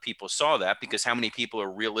not enough people saw that because how many people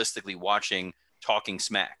are realistically watching Talking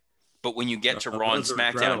Smack? But when you get to Raw and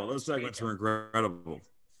SmackDown, those segments were incredible.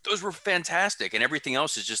 Those were fantastic, and everything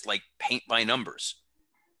else is just like paint by numbers.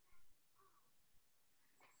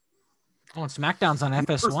 Oh, and SmackDown's on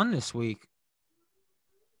FS1 this week.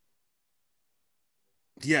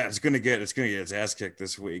 Yeah, it's gonna get its ass kicked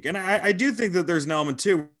this week, and I do think that there's an element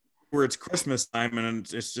too where it's Christmas time and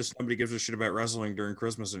it's just nobody gives a shit about wrestling during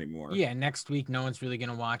Christmas anymore. Yeah, next week no one's really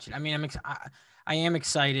gonna watch it. I mean, I am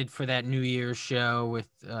excited for that New Year's show with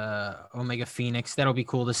Omega Phoenix. That'll be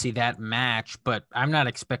cool to see that match, but I'm not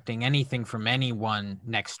expecting anything from anyone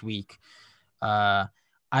next week. I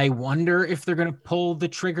wonder if they're gonna pull the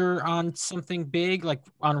trigger on something big, like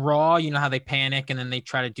on Raw. You know how they panic and then they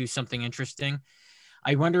try to do something interesting.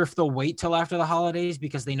 I wonder if they'll wait till after the holidays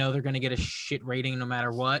because they know they're going to get a shit rating no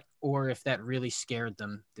matter what, or if that really scared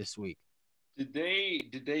them this week. Did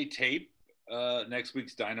they tape next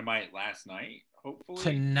week's Dynamite last night? Hopefully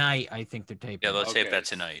tonight. I think they're taping. Yeah, they'll tape that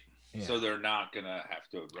tonight. Yeah. So they're not gonna have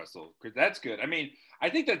to wrestle. That's good. I mean, I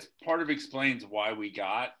think that's part of explains why we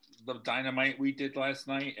got the Dynamite we did last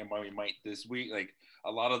night and why we might this week. Like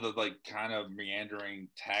a lot of the like kind of meandering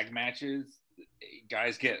tag matches.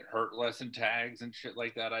 Guys get hurt less in tags and shit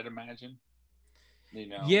like that, I'd imagine. You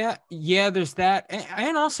know. Yeah, there's that.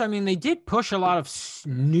 And also, I mean, they did push a lot of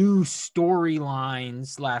new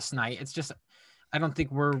storylines last night. It's just, I don't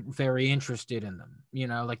think we're very interested in them. You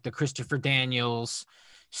know, like the Christopher Daniels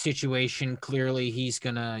situation. Clearly, he's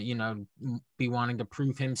going to, you know, be wanting to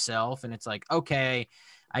prove himself. And it's like, okay,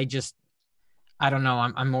 I don't know.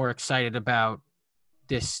 I'm more excited about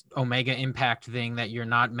this Omega Impact thing that you're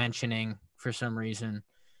not mentioning for some reason,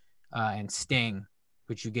 and Sting,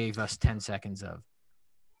 which you gave us 10 seconds of.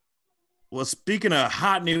 Well, speaking of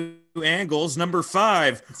hot new angles, number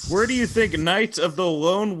 5, where do you think Knights of the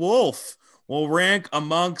Lone Wolf will rank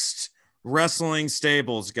amongst wrestling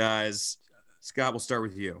stables, guys? Scott, we'll start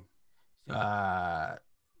with you.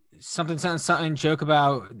 Something joke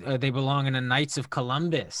about they belong in the Knights of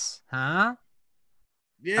Columbus, huh?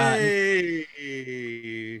 Yay!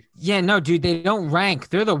 Yeah, no, dude, they don't rank.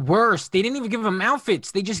 They're the worst. They didn't even give them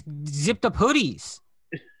outfits. They just zipped up hoodies.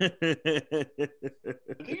 I think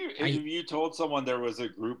if you told someone there was a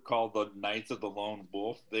group called the Knights of the Lone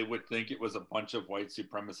Wolf, they would think it was a bunch of white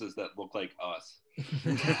supremacists that look like us.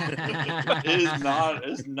 It's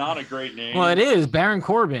not a great name. Well, it is Baron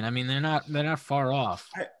Corbin. I mean, they're not far off.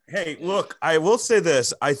 Hey, look, I will say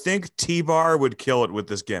this. I think T-Bar would kill it with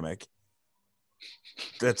this gimmick.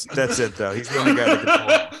 That's it though. He's the only guy that can pull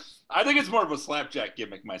it. I think it's more of a slapjack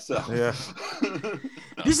gimmick myself. Yeah.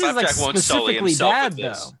 This is like specifically bad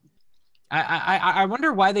though. I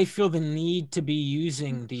wonder why they feel the need to be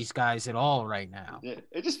using these guys at all right now. Yeah,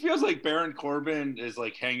 it just feels like Baron Corbin is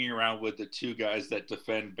like hanging around with the two guys that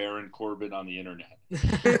defend Baron Corbin on the internet.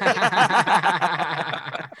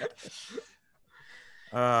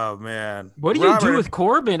 Oh man. What do you do with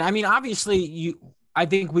Corbin? I mean, obviously I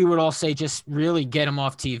think we would all say just really get him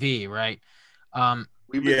off TV, right?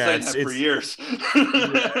 We've been saying that for years.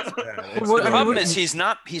 The problem is he's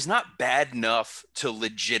not bad enough to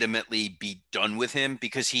legitimately be done with him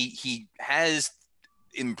because he has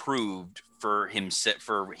improved for him.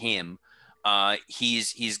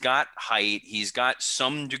 He's got height. He's got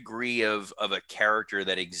some degree of a character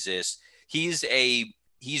that exists. He's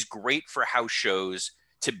great for house shows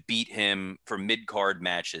to beat him for mid-card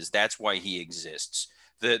matches. That's why he exists.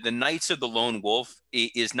 The Knights of the Lone Wolf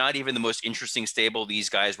is not even the most interesting stable these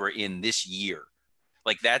guys were in this year.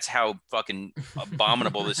 Like that's how fucking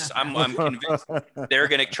abominable this is. I'm convinced they're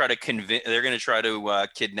gonna try to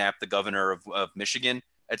kidnap the governor of Michigan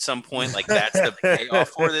at some point. Like that's the payoff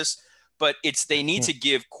for this. But they need to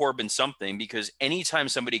give Corbin something, because anytime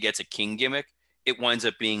somebody gets a King gimmick, it winds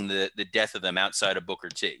up being the death of them outside of Booker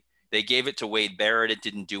T. They gave it to Wade Barrett. It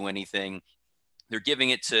didn't do anything. They're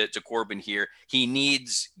giving it to Corbin here. He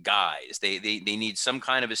needs guys. They need some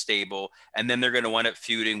kind of a stable, and then they're going to wind up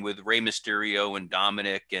feuding with Rey Mysterio and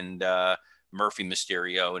Dominic and Murphy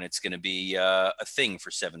Mysterio, and it's going to be a thing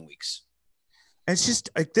for 7 weeks. It's just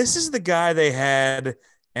like, this is the guy they had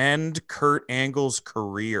end Kurt Angle's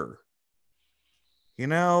career. You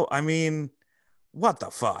know, I mean, what the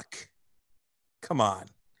fuck? Come on.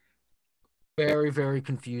 Very, very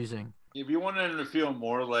confusing. If you wanted him to feel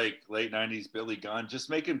more like late 90s Billy Gunn, just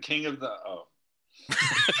make him king of the...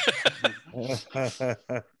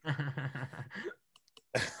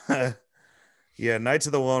 Yeah, Knights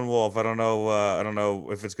of the Lone Wolf. I don't know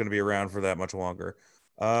if it's going to be around for that much longer.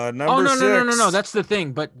 Number no, 6. No. That's the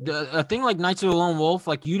thing. But a thing like Knights of the Lone Wolf,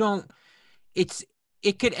 like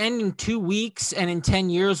it could end in 2 weeks, and in 10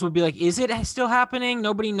 years we'll be like, is it still happening?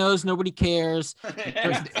 Nobody knows. Nobody cares.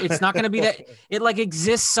 It's not going to be that. It like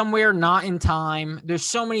exists somewhere, not in time. There's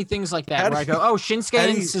so many things like that where I go, oh, Shinsuke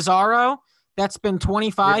and Cesaro. That's been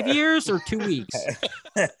 25 years or 2 weeks.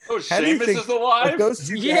 Oh, Sheamus is alive? Those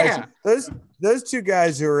two guys, those two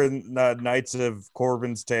guys who are in Knights of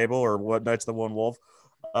Corbin's Table, or what, Knights of the Lone Wolf,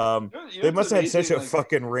 they must have had such a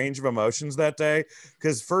fucking range of emotions that day,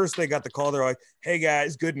 because first they got the call. They're like, hey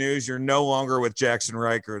guys, good news, you're no longer with Jackson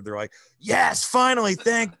Riker. They're like, yes, finally,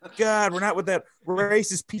 thank God, we're not with that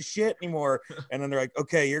racist piece of shit anymore. And then they're like,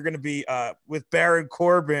 okay, you're going to be with Baron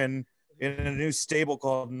Corbin in a new stable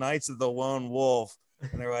called Knights of the Lone Wolf.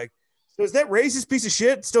 And they're like, so is that racist piece of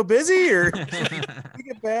shit still busy, or can we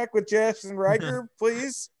get back with Jackson Riker,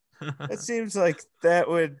 please? It seems like that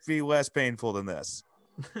would be less painful than this.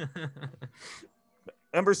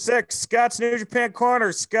 Number 6, Scott's New Japan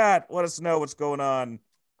Corner. Scott, let us know what's going on.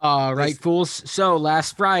 All right, fools. So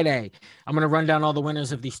last Friday, I'm going to run down all the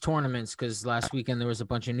winners of these tournaments, because last weekend there was a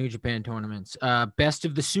bunch of New Japan tournaments. Best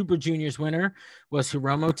of the Super Juniors winner was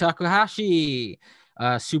Hiromu Takahashi.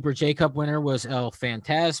 Super J Cup winner was El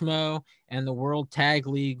Phantasmo, and the World Tag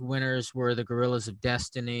League winners were the Gorillas of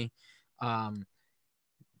Destiny.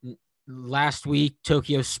 Last week,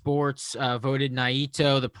 Tokyo Sports voted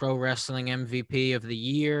Naito the Pro Wrestling MVP of the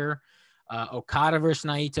year. Okada versus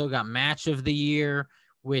Naito got Match of the Year,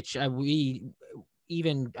 which nobody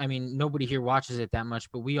here watches it that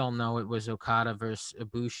much, but we all know it was Okada versus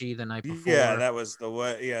Ibushi the night before. Yeah, that was the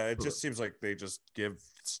way. Yeah, it just seems like they just give.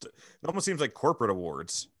 It almost seems like corporate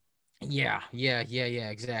awards. Yeah,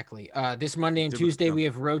 exactly. This Monday and Tuesday, we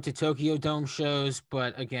have Road to Tokyo Dome shows,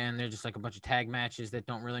 but again, they're just like a bunch of tag matches that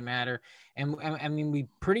don't really matter. And I mean, we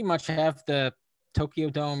pretty much have the Tokyo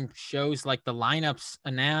Dome shows, like the lineups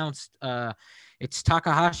announced. It's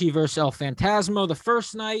Takahashi versus El Phantasmo the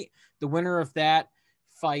first night. The winner of that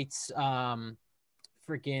fights Taiji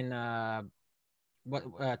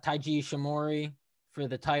Ishimori for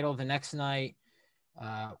the title the next night.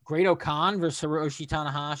 Great-O-Khan versus Hiroshi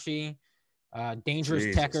Tanahashi. Dangerous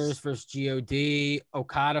Tekkers versus God.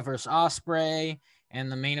 Okada versus Ospreay.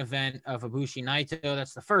 And the main event of Ibushi Naito.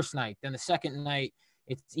 That's the first night. Then the second night,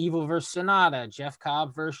 it's Evil versus Sonata. Jeff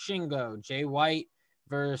Cobb versus Shingo. Jay White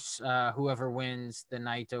versus whoever wins the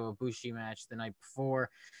Naito Ibushi match the night before.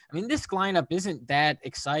 I mean, this lineup isn't that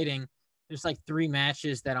exciting. There's like 3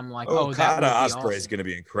 matches that I'm like, Okada Ospreay is going to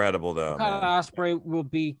be incredible, though. Okada Ospreay will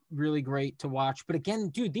be really great to watch. But again,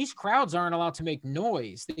 dude, these crowds aren't allowed to make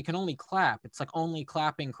noise. They can only clap. It's like only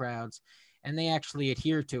clapping crowds, and they actually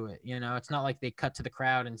adhere to it. You know, it's not like they cut to the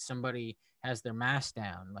crowd and somebody has their mask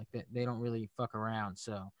down. Like they don't really fuck around.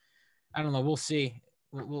 So I don't know. We'll see.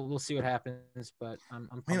 We'll see what happens. But I'm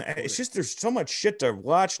it's just there's so much shit to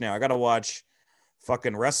watch now. I got to watch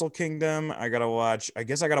fucking Wrestle Kingdom. I gotta watch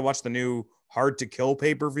the new Hard to Kill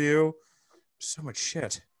pay-per-view. So much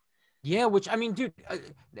shit. Yeah, which I mean, dude,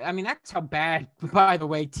 that's how bad, by the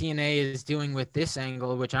way, TNA is doing with this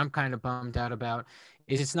angle, which I'm kind of bummed out about,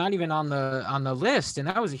 is it's not even on the list, and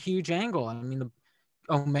that was a huge angle. I mean, the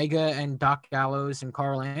Omega and Doc Gallows and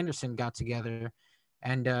Carl Anderson got together,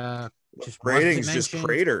 and just ratings just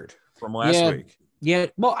cratered from last week. Yeah,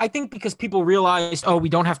 well, I think because people realized, we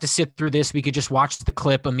don't have to sit through this. We could just watch the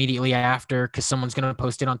clip immediately after, because someone's going to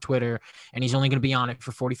post it on Twitter, and he's only going to be on it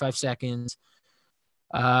for 45 seconds.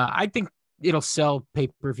 I think it'll sell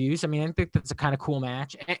pay-per-views. I mean, I think that's a kind of cool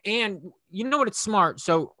match. And you know what? It's smart.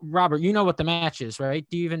 So, Robert, you know what the match is, right?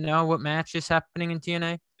 Do you even know what match is happening in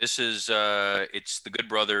TNA? This is it's the Good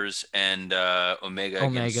Brothers and Omega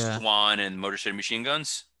against Swan and Motor City Machine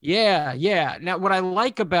Guns. Yeah. Now, what I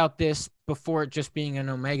like about this, before it just being an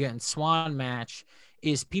Omega and Swan match,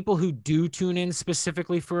 is people who do tune in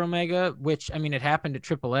specifically for Omega, which, I mean, it happened at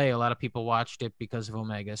AAA. A lot of people watched it because of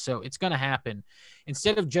Omega. So it's going to happen.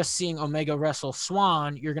 Instead of just seeing Omega wrestle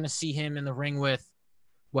Swan, you're going to see him in the ring with,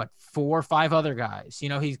 4 or 5 other guys. You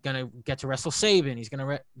know, he's going to get to wrestle Sabin. He's going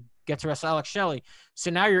to get to wrestle Alex Shelley. So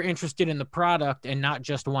now you're interested in the product and not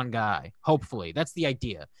just one guy. Hopefully. That's the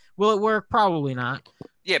idea. Will it work? Probably not.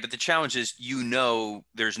 Yeah, but the challenge is,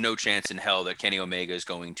 there's no chance in hell that Kenny Omega is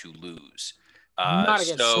going to lose. Not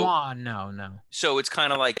against Swan, no. So it's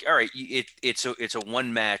kind of like, all right, it's a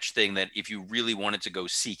one match thing that if you really wanted to go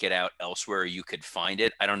seek it out elsewhere, you could find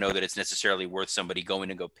it. I don't know that it's necessarily worth somebody going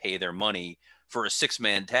to go pay their money for a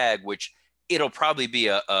 6-man tag, which it'll probably be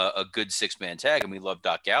a good 6-man tag. And we love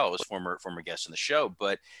Doc Gallows, former guest on the show,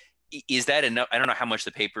 but is that enough? I don't know how much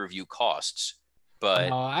the pay-per-view costs,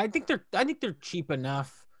 but I think they're cheap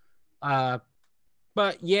enough.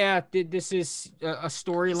 But yeah, this is a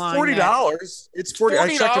storyline. $40. It's $40.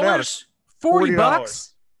 I checked it out. It's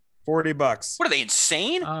 $40. $40. What are they,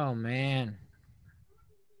 insane? Oh man.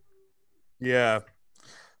 Yeah.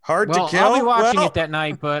 Hard to kill. I'll be watching it that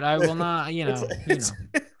night, but I will not.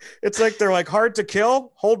 It's like they're like, hard to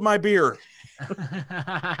kill. Hold my beer.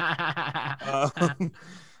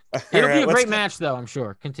 It'll be a great match, though. I'm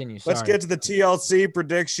sure. Continue. Sorry. Let's get to the TLC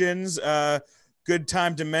predictions. Good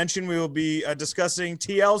time to mention we will be discussing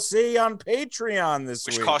TLC on Patreon this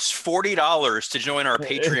week. Which costs $40 to join our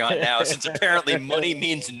Patreon now, since apparently money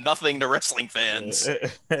means nothing to wrestling fans.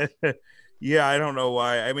 Yeah, I don't know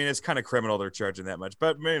why. I mean, it's kind of criminal they're charging that much,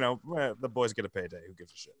 but the boys get a payday. Who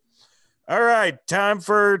gives a shit? All right, time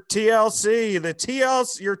for TLC.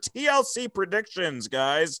 Your TLC predictions,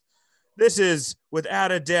 guys. This is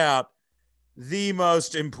without a doubt the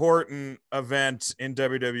most important event in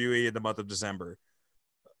WWE in the month of December.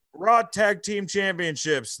 Raw Tag Team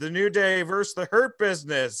Championships, the New Day versus the Hurt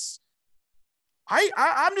Business.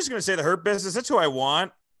 I'm just going to say the Hurt Business. That's who I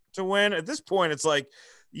want to win. At this point, it's like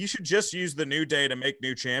you should just use the New Day to make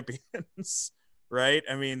new champions, right?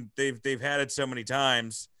 I mean, they've had it so many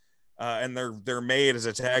times, and they're made as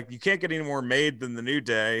a tag. You can't get any more made than the New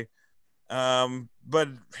Day. But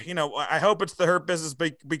I hope it's the Hurt Business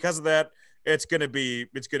because of that. It's gonna be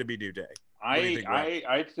New Day.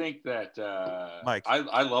 I think that Mike.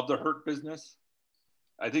 I love the Hurt Business.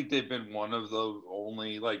 I think they've been one of the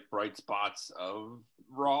only bright spots of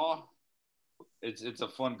Raw. It's a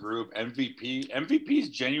fun group. MVP is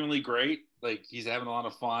genuinely great. Like, he's having a lot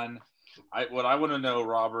of fun. What I want to know,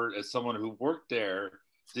 Robert, as someone who worked there,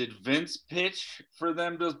 did Vince pitch for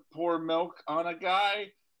them to pour milk on a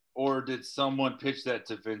guy, or did someone pitch that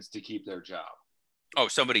to Vince to keep their job? Oh,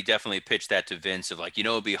 somebody definitely pitched that to Vince of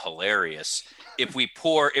it'd be hilarious if we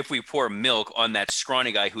pour milk on that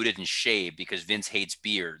scrawny guy who didn't shave because Vince hates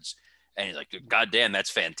beards. And he's like, God damn, that's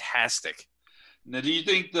fantastic. Now, do you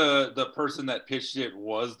think the person that pitched it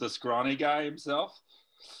was the scrawny guy himself?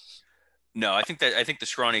 No, I think the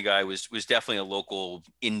scrawny guy was definitely a local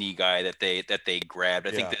indie guy that they grabbed.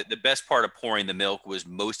 I think that the best part of pouring the milk was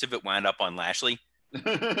most of it wound up on Lashley.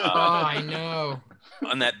 I know.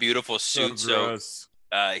 On that beautiful suit, so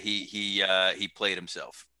he played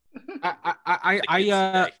himself.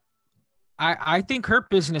 I think Hurt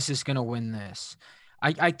Business is going to win this.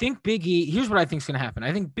 I think Big E. Here's what I think is going to happen.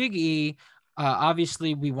 I think Big E.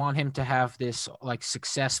 Obviously, we want him to have this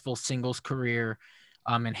successful singles career.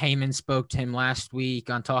 And Heyman spoke to him last week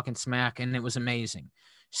on Talking Smack, and it was amazing.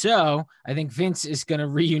 So I think Vince is going to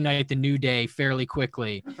reunite the New Day fairly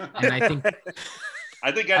quickly, and I think.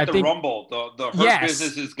 I think Rumble, the Hurt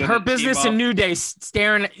Business is going to Hurt Business and New Day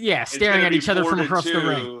staring at each other from across the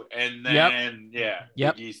ring. And then,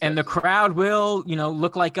 Yep. And the crowd will,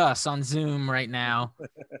 look like us on Zoom right now.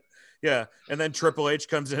 Yeah. And then Triple H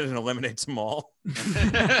comes in and eliminates them all.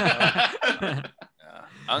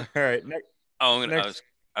 All right. I'm going to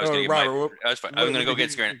go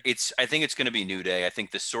get scared. I think it's going to be New Day. I think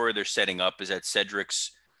the story they're setting up is that Cedric's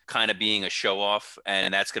kind of being a show off,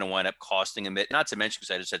 and that's going to wind up costing him it. Not to mention,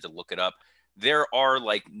 because I just had to look it up, there are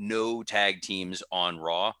no tag teams on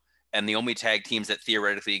Raw, and the only tag teams that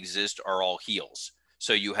theoretically exist are all heels.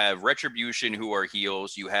 So you have Retribution, who are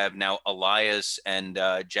heels. You have now Elias and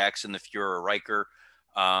Jackson the Fuhrer Riker.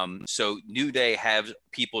 So New Day have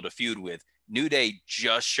people to feud with. New Day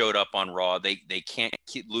just showed up on Raw. They can't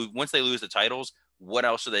lose. Once they lose the titles, what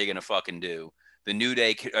else are they going to fucking do? The New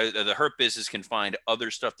Day, the Hurt Business can find other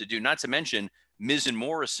stuff to do. Not to mention, Miz and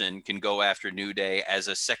Morrison can go after New Day as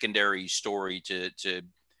a secondary story to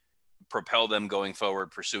propel them going forward,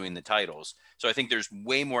 pursuing the titles. So I think there's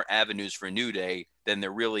way more avenues for New Day than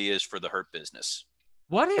there really is for the Hurt Business.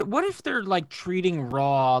 What if they're treating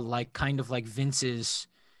Raw kind of like Vince's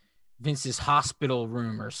Vince's hospital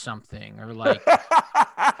room or something, or like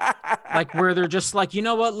like where they're just like, you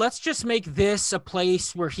know what, let's just make this a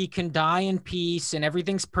place where he can die in peace and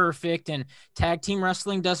everything's perfect and tag team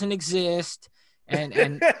wrestling doesn't exist.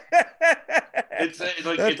 And it's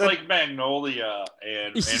like Magnolia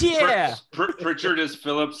and yeah. Pritchard is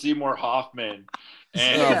Philip Seymour Hoffman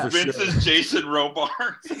and Vince is Jason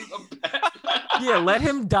Robards in the back. Yeah, let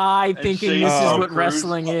him die thinking this is what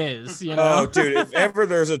wrestling is, you know? Oh, dude, if ever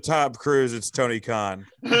there's a Tom Cruise, it's Tony Khan.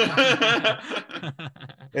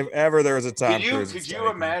 If ever there was a Tom Cruise, could you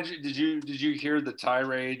imagine? Did you hear the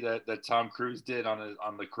tirade that Tom Cruise did on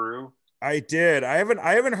the crew? I did. I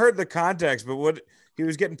haven't heard the context, but what he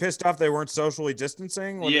was getting pissed off they weren't socially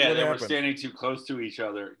distancing. What they happened? were standing too close to each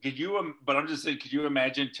other. But I'm just saying, could you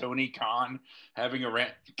imagine Tony Khan having a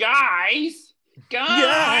rant? Guys,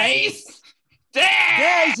 guys,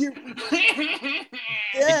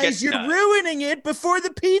 you're ruining it before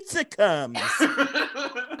the pizza comes.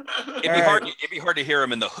 It'd be hard to hear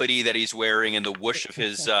him in the hoodie that he's wearing and the whoosh of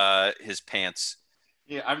his pants.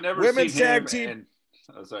 Yeah, I've never Women's seen him. tag team.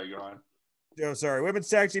 Oh, sorry, go on. Oh, sorry. Women's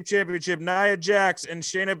Tag Team Championship, Nia Jax and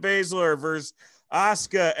Shayna Baszler versus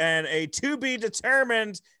Asuka, and a to be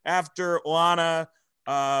determined after Lana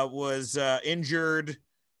was injured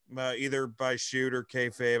either by shoot or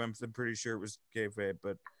kayfabe. I'm pretty sure it was kayfabe,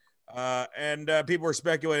 but and people were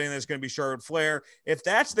speculating that it's going to be Charlotte Flair. If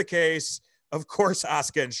that's the case, of course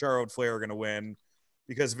Asuka and Charlotte Flair are going to win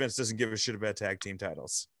because Vince doesn't give a shit about tag team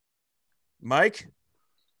titles. Mike?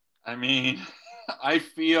 I mean, I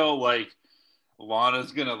feel like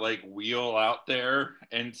Lana's gonna like wheel out there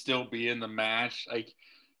and still be in the match. Like,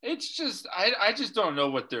 it's just I just don't know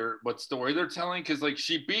what story they're telling, because like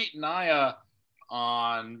she beat Nia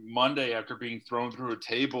on Monday after being thrown through a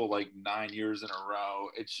table like 9 years in a row.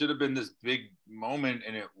 It should have been this big moment,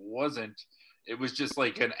 and it wasn't. It was just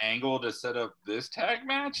like an angle to set up this tag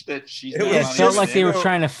match that she's. It felt like they were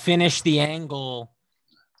trying to finish the angle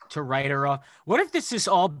to write her off. What if this is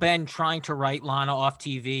all Ben trying to write Lana off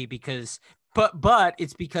TV but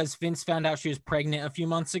it's because Vince found out she was pregnant a few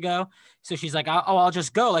months ago. So she's like, I'll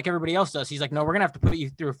just go like everybody else does. He's like, no, we're going to have to put you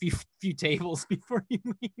through a few tables before you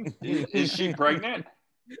leave. Is she pregnant?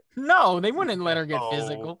 No, they wouldn't let her get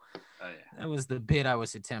physical. Oh, yeah. That was the bit I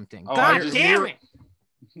was attempting. Oh, God damn it.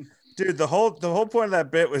 Dude, the whole point of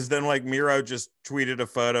that bit was then like Miro just tweeted a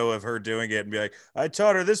photo of her doing it and be like, I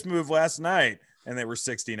taught her this move last night. And they were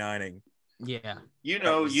 69ing. Yeah. You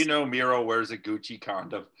know Miro wears a Gucci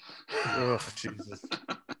condom. Oh, Jesus.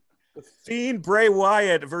 The Fiend Bray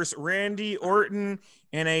Wyatt versus Randy Orton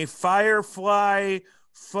in a Firefly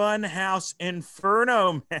Funhouse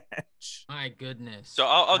Inferno match. My goodness. So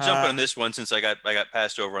I'll jump on this one since I got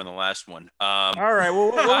passed over on the last one. All right.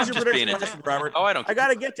 Well, what was your prediction, Robert? Oh, I don't. I got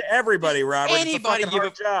to get to everybody, Robert. Anybody give a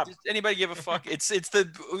job. Anybody give a fuck? It's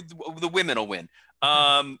the women will win.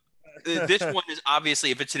 This one is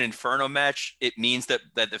obviously, if it's an Inferno match, it means that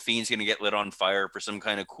the Fiend's going to get lit on fire for some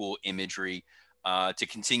kind of cool imagery to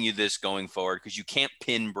continue this going forward, because you can't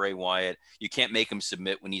pin Bray Wyatt. You can't make him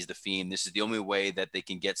submit when he's the Fiend. This is the only way that they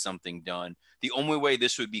can get something done. The only way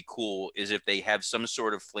this would be cool is if they have some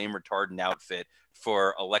sort of flame retardant outfit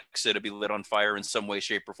for Alexa to be lit on fire in some way,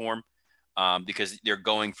 shape, or form, because they're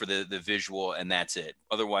going for the visual, and that's it.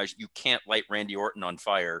 Otherwise, you can't light Randy Orton on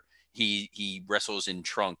fire. He wrestles in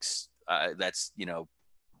trunks. That's,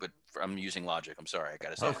 but I'm using logic. I'm sorry. I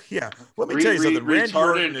got to say. Oh, yeah. Let me tell you something. Randy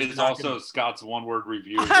Orton is also Scott's one-word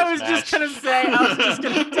review. I was just going to say,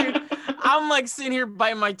 dude, I'm like sitting here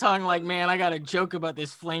biting my tongue like, man, I got a joke about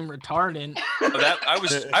this flame retardant. I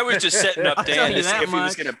was just setting up Dan to see if he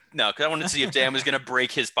was going to, because I wanted to see if Dan was going to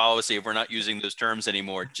break his policy if we're not using those terms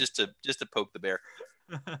anymore, just to poke the bear.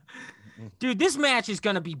 Dude, this match is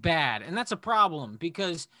going to be bad, and that's a problem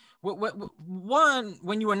because one,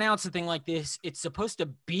 when you announce a thing like this, it's supposed to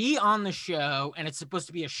be on the show, and it's supposed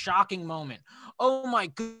to be a shocking moment. Oh my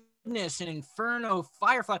goodness, an Inferno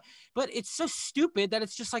Firefly. But it's so stupid that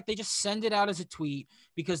it's just like they just send it out as a tweet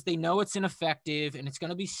because they know it's ineffective and it's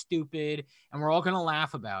going to be stupid, and we're all going to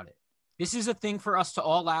laugh about it. This is a thing for us to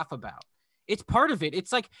all laugh about. It's part of it.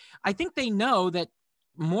 It's like, I think they know that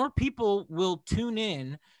more people will tune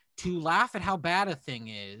in to laugh at how bad a thing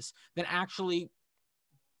is than actually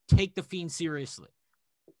take the Fiend seriously.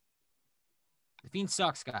 The Fiend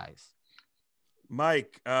sucks, guys.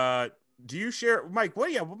 Mike, do you share Mike?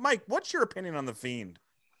 Mike, what's your opinion on the Fiend?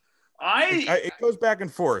 It goes back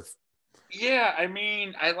and forth. Yeah, I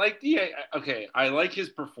mean, I like his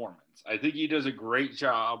performance. I think he does a great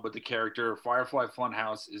job with the character. Firefly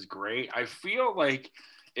Funhouse is great. I feel like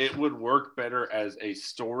it would work better as a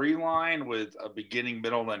storyline with a beginning,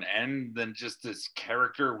 middle, and end than just this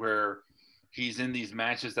character where he's in these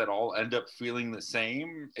matches that all end up feeling the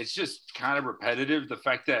same. It's just kind of repetitive. The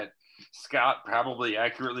fact that Scott probably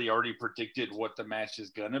accurately already predicted what the match is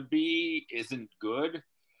going to be isn't good.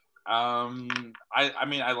 I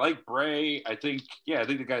mean, I like Bray. I think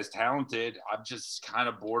the guy's talented. I'm just kind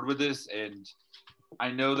of bored with this. And I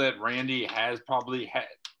know that Randy has probably had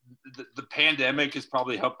the pandemic has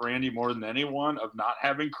probably helped Randy more than anyone of not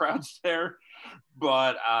having crowds there.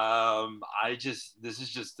 But this is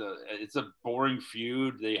just it's a boring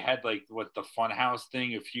feud. They had like the Funhouse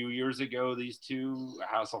thing a few years ago. These two,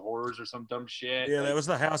 House of Horrors or some dumb shit. Yeah, that was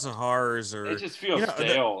the House of Horrors. Or it just feels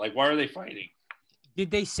stale. Like, why are they fighting? Did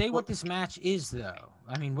they say what this match is, though?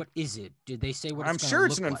 I mean, what is it? Did they say what? I'm sure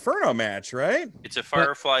it's an Inferno match, right? It's a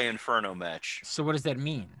Firefly Inferno match. So what does that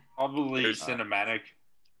mean? Probably cinematic.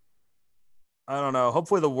 I don't know.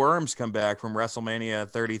 Hopefully the worms come back from WrestleMania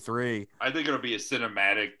 33. I think it'll be a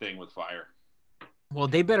cinematic thing with fire. Well,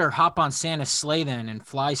 they better hop on Santa's sleigh then and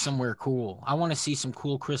fly somewhere cool. I want to see some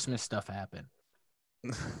cool Christmas stuff happen.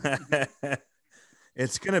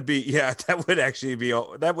 It's going to be,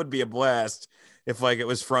 that would be a blast if like it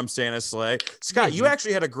was from Santa's sleigh. Scott, you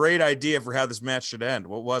actually had a great idea for how this match should end.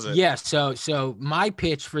 What was it? Yeah. So my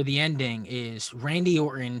pitch for the ending is Randy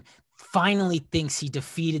Orton finally thinks he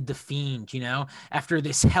defeated the Fiend, after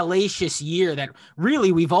this hellacious year that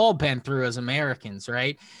really we've all been through as Americans,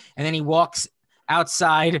 right? And then he walks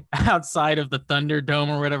outside of the Thunderdome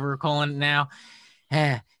or whatever we're calling it now,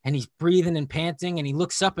 and he's breathing and panting, and he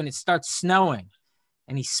looks up and it starts snowing,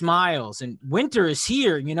 and he smiles, and winter is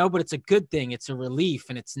here, but it's a good thing. It's a relief,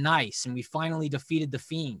 and it's nice, and we finally defeated the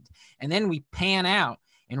Fiend. And then we pan out,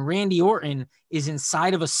 and Randy Orton is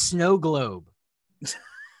inside of a snow globe.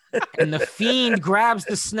 And the Fiend grabs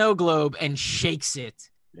the snow globe and shakes it.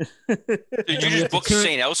 Did you just book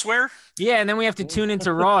Saint elsewhere? Yeah, and then we have to tune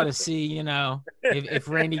into Raw to see, if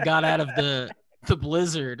Randy got out of the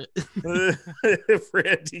blizzard. If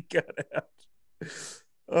Randy got out.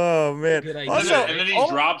 Oh man! Also, and then he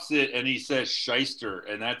drops it and he says "shyster,"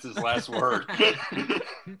 and that's his last word.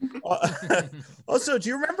 Also, do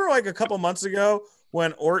you remember like a couple months ago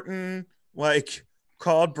when Orton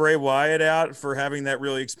called Bray Wyatt out for having that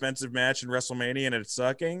really expensive match in WrestleMania and it's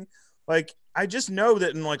sucking? Like, I just know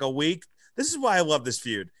that in like a week, this is why I love this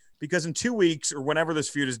feud, because in 2 weeks or whenever this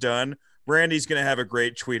feud is done, Randy's going to have a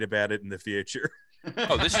great tweet about it in the future.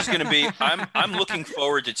 Oh, this is going to be, I'm looking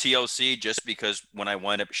forward to TLC just because when I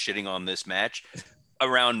wind up shitting on this match,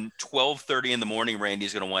 around 12:30 in the morning,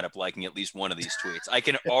 Randy's going to wind up liking at least one of these tweets. I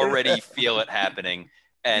can already feel it happening.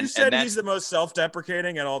 And you said he's the most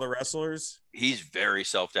self-deprecating at all the wrestlers. He's very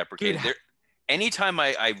self-deprecating. Anytime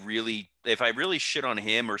if I really shit on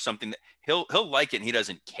him or something, he'll like it and he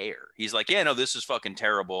doesn't care. He's like, yeah, no, this is fucking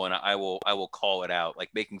terrible, and I will call it out,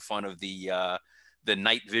 like making fun of the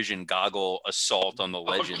night vision goggle assault on the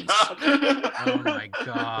legends. Oh my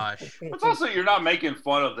gosh! It's also, you're not making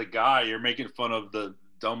fun of the guy; you're making fun of the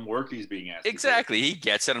dumb work he's being asked. Exactly, he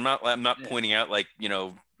gets it. I'm not pointing out like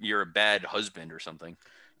you're a bad husband or something.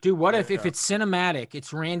 Dude, what if it's cinematic?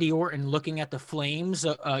 It's Randy Orton looking at the flames,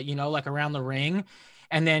 like around the ring,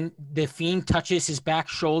 and then the Fiend touches his back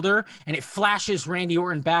shoulder, and it flashes Randy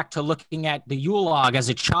Orton back to looking at the Yule log as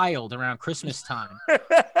a child around Christmas time.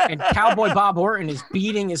 And Cowboy Bob Orton is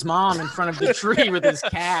beating his mom in front of the tree with his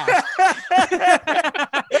cat.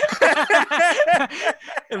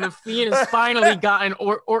 And the Fiend has finally gotten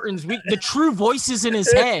Orton's the true voices in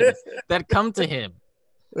his head that come to him.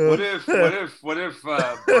 What if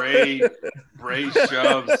Bray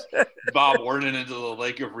shoves Bob Orton into the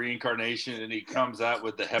lake of reincarnation and he comes out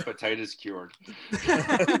with the hepatitis cured?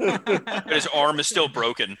 But his arm is still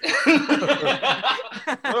broken. Well,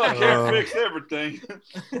 I can't fix everything.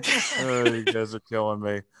 Oh, you guys are killing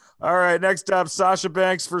me. All right, next up, Sasha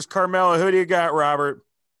Banks versus Carmella. Who do you got, Robert?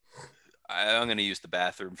 I'm going to use the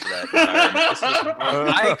bathroom for that.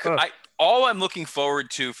 All I'm looking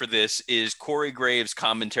forward to for this is Corey Graves'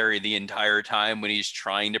 commentary the entire time when he's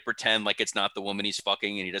trying to pretend like it's not the woman he's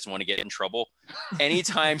fucking and he doesn't want to get in trouble.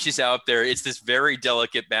 Anytime she's out there, it's this very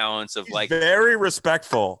delicate balance of very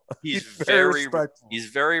respectful. He's very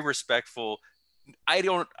respectful.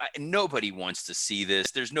 Nobody wants to see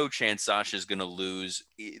this. There's no chance Sasha's going to lose.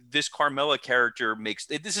 This Carmella character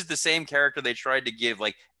this is the same character they tried to give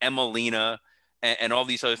like Emelina and all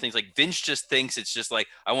these other things. Like Vince just thinks it's just like,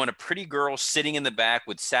 I want a pretty girl sitting in the back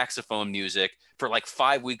with saxophone music for like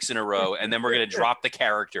 5 weeks in a row, and then we're going to drop the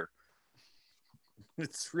character.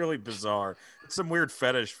 It's really bizarre. It's some weird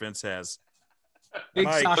fetish Vince has. Big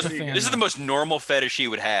Mike, Sasha what do you fan. got? This is the most normal fetish he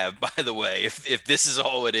would have, by the way, if this is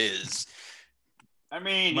all it is. I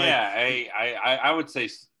mean, Mike. yeah, I would say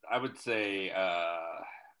I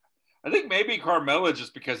think maybe Carmella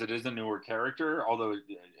just because it is a newer character, although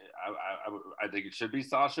I think it should be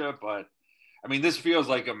Sasha, but I mean, this feels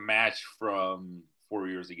like a match from 4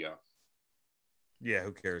 years ago. Yeah,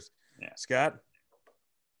 who cares? Yeah. Scott?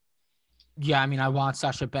 Yeah, I mean, I want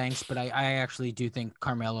Sasha Banks, but I actually do think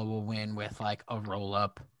Carmella will win with like a roll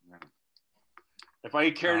up. If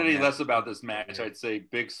I cared any man. less about this match, I'd say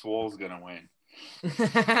Big Swole's going to win.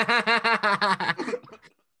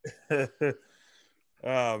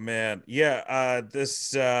 Oh man. Yeah,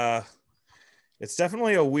 this it's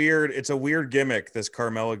definitely a weird gimmick, this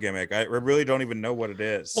Carmella gimmick. I really don't even know what it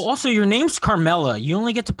is. Well, also, your name's Carmella. You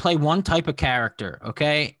only get to play one type of character,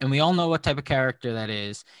 okay? And we all know what type of character that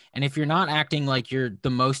is. And if you're not acting like you're the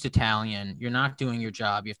most Italian, you're not doing your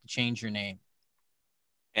job. You have to change your name.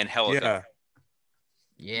 And Helica.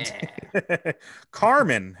 Yeah.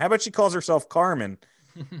 Carmen. How about she calls herself Carmen?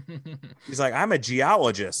 He's like, I'm a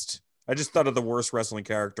geologist. I just thought of the worst wrestling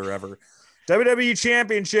character ever. WWE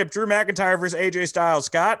Championship, Drew McIntyre versus AJ Styles.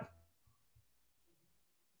 Scott?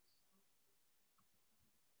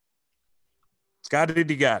 Scott, who did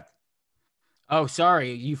you got? Oh,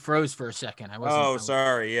 sorry. You froze for a second.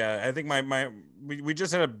 Sorry. Yeah, I think we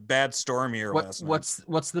just had a bad storm here last night.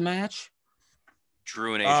 What's the match?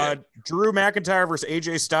 Drew and AJ. Drew McIntyre versus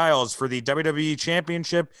AJ Styles for the WWE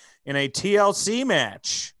Championship in a TLC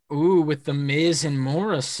match. Ooh, with the Miz and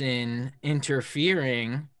Morrison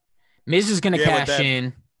interfering. Miz is going to cash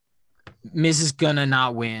in. Miz is going to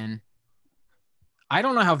not win. I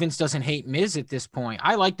don't know how Vince doesn't hate Miz at this point.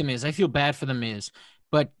 I like the Miz. I feel bad for the Miz.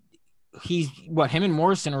 But him and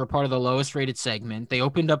Morrison are a part of the lowest rated segment. They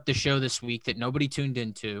opened up the show this week that nobody tuned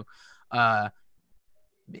into.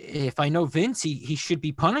 If I know Vince, he should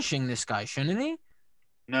be punishing this guy, shouldn't he?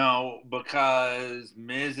 No, because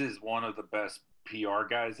Miz is one of the best PR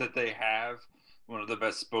guys that they have, one of the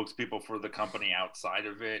best spokespeople for the company outside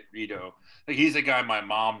of it. You know, like he's a guy my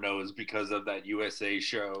mom knows because of that USA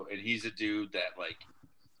show, and he's a dude that like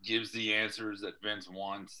gives the answers that Vince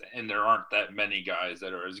wants, and there aren't that many guys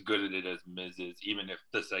that are as good at it as Miz is, even if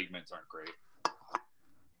the segments aren't great.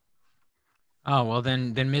 Oh, well,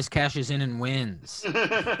 then Miz cashes in and wins.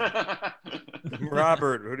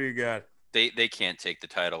 Robert, who do you got? They can't take the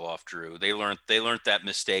title off Drew. They learned that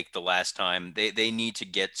mistake the last time. They need to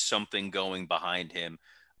get something going behind him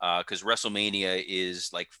because WrestleMania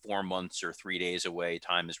is like 4 months or 3 days away.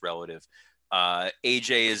 Time is relative.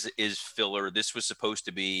 AJ is filler. This was supposed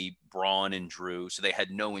to be Braun and Drew, so they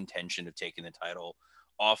had no intention of taking the title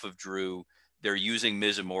off of Drew. They're using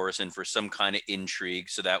Miz and Morrison for some kind of intrigue,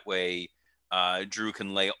 so that way Drew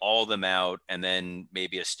can lay all of them out, and then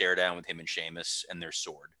maybe a stare down with him and Sheamus and their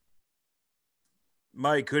sword.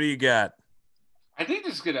 Mike, who do you got? I think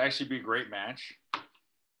this could actually be a great match.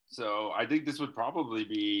 So I think this would probably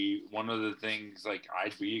be one of the things like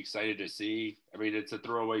I'd be excited to see. I mean, it's a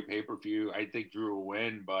throwaway pay-per-view. I think Drew will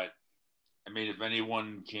win, but I mean, if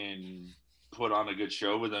anyone can put on a good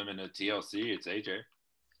show with them in a TLC, it's AJ.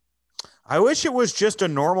 I wish it was just a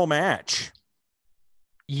normal match.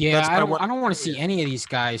 Yeah, I don't want to see any of these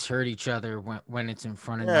guys hurt each other when it's in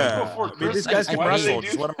front of me. I mean, these guys can wrestle.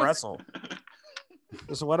 Just let them wrestle.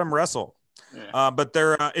 Just let them wrestle. Yeah. But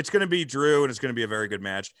it's going to be Drew, and it's going to be a very good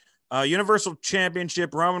match. Universal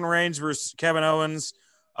Championship, Roman Reigns versus Kevin Owens,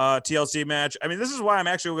 TLC match. I mean, this is why I'm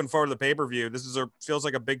actually looking forward to the pay-per-view. This feels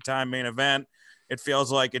like a big-time main event. It feels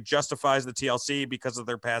like it justifies the TLC because of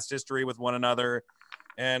their past history with one another.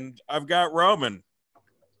 And I've got Roman.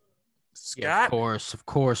 Scott? Yeah, of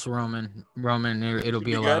course, Roman. It'll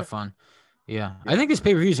be a lot of fun. Yeah. I think this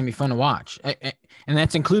pay-per-view is going to be fun to watch. And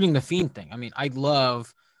that's including the Fiend thing. I mean, I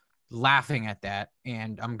love laughing at that,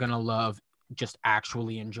 and I'm going to love just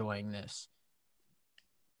actually enjoying this.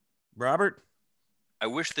 Robert? I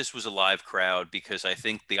wish this was a live crowd because I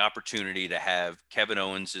think the opportunity to have Kevin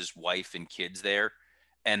Owens' wife and kids there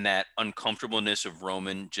and that uncomfortableness of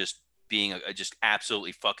Roman just being just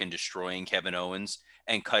absolutely fucking destroying Kevin Owens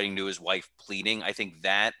and cutting to his wife pleading. I think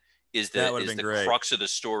that is the crux of the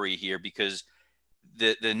story here because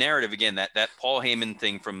the narrative, again, that Paul Heyman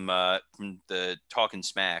thing from the Talking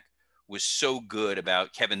Smack was so good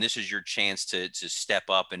about Kevin. This is your chance to step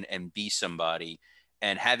up and be somebody,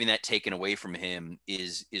 and having that taken away from him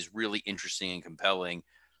is really interesting and compelling.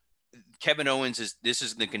 Kevin Owens is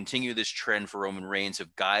going to continue this trend for Roman Reigns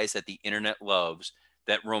of guys that the internet loves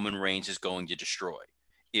that Roman Reigns is going to destroy.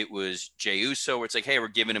 It was Jey Uso where it's like, hey, we're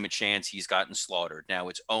giving him a chance. He's gotten slaughtered. Now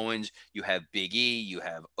it's Owens. You have Big E. You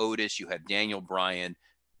have Otis. You have Daniel Bryan.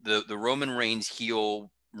 the Roman Reigns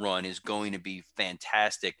heel run is going to be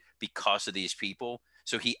fantastic because of these people.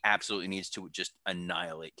 So he absolutely needs to just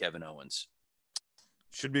annihilate Kevin Owens.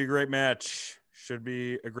 Should be a great match.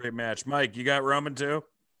 Mike, you got Roman too?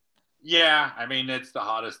 Yeah, I mean, it's the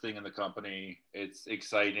hottest thing in the company. It's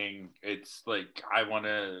exciting. It's like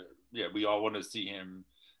we all want to see him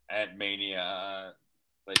at Mania.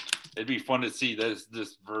 Like, it'd be fun to see this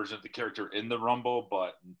version of the character in the Rumble,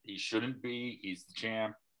 but he shouldn't be. He's the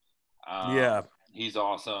champ. He's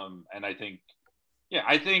awesome, and I think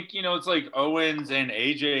it's like Owens and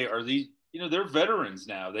AJ are these. They're veterans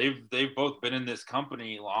now. They've both been in this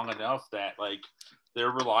company long enough that like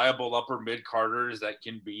they're reliable upper mid carders that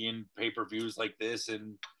can be in pay-per-views like this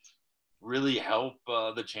and really help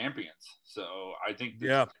the champions. So I think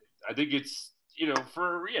it's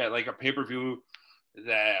for like a pay-per-view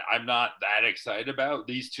that I'm not that excited about.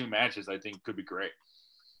 These two matches I think could be great.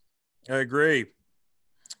 I agree.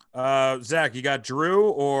 Zach, you got Drew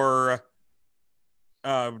or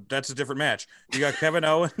that's a different match. You got Kevin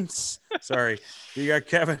Owens. Sorry. You got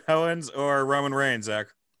Kevin Owens or Roman Reigns, Zach?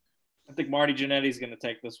 I think Marty Jannetty's going to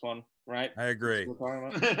take this one, right? I agree.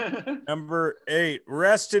 Number 8,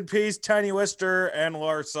 rest in peace, Tiny Lister and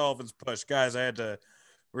Lars Sullivan's push. Guys, I had to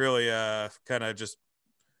really kind of just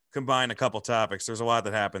combine a couple topics. There's a lot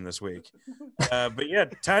that happened this week. But yeah,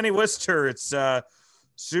 Tiny Lister, it's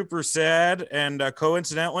super sad. And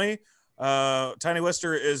coincidentally, Tiny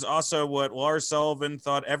Lister is also what Lars Sullivan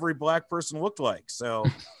thought every black person looked like. So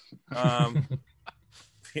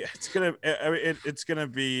yeah, it's gonna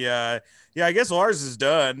be I guess Lars is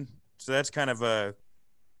done, so that's kind of I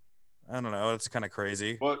don't know, it's kind of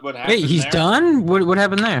crazy. What happened? Wait, he's done? What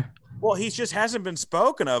happened there? Well, he just hasn't been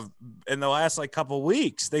spoken of in the last couple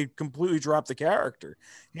weeks. They completely dropped the character.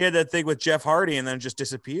 He had that thing with Jeff Hardy and then just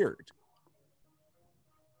disappeared.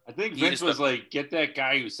 I think Vince was like, get that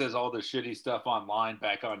guy who says all the shitty stuff online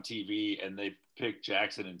back on TV, and they picked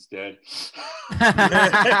Jackson instead.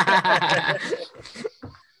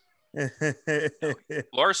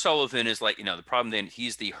 Lars Sullivan is like, the problem then,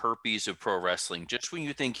 he's the herpes of pro wrestling. Just when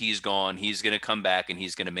you think he's gone, he's going to come back and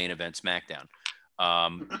he's going to main event SmackDown.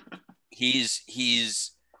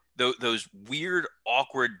 He's those weird,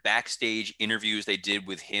 awkward backstage interviews they did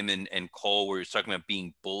with him and Cole, where he was talking about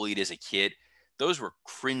being bullied as a kid. Those were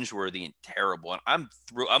cringeworthy and terrible. And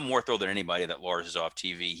I'm more thrilled than anybody that Lars is off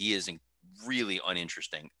TV. He is really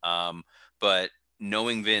uninteresting. But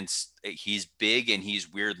knowing Vince, he's big and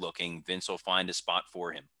he's weird looking. Vince will find a spot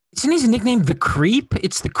for him. Isn't his nickname the Creep?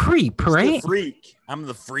 It's the Creep, right? It's the Freak. I'm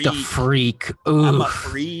the Freak. The Freak. Ooh. I'm a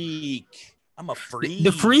freak.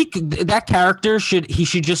 The Freak. That character should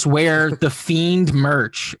just wear the Fiend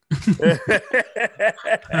merch.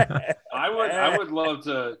 I would love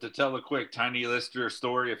to tell a quick Tiny Lister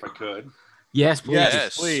story if I could. Yes, please.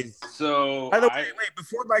 Yes, please. So, by the way, wait,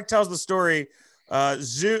 before Mike tells the story,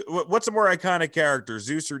 Zeus, what's a more iconic character,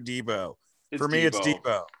 Zeus or Debo? For me, it's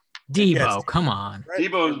Debo. Debo, come on. Right?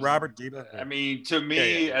 Debo, Robert Debo. I mean, to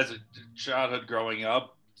me, as a childhood growing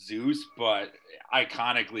up, Zeus, but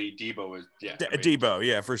iconically, Debo is Debo,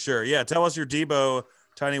 yeah, for sure. Yeah, tell us your Debo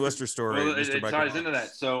Tiny Lister story. Well, it ties into that.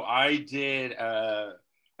 So I did a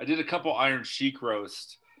couple Iron Sheik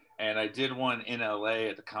roast, and I did one in LA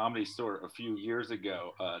at the Comedy Store a few years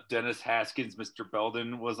ago. Dennis Haskins, Mr.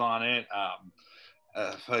 Belden was on it.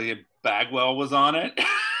 Bagwell was on it,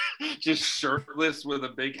 just shirtless with a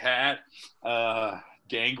big hat.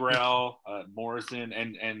 Gangrel, Morrison,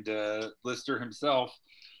 and Lister himself.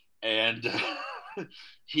 And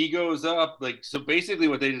he goes up, so basically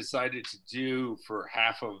what they decided to do for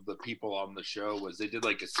half of the people on the show was they did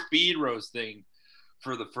a speed roast thing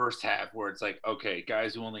for the first half, where it's okay,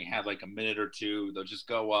 guys who only have a minute or two, they'll just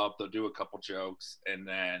go up, they'll do a couple jokes, and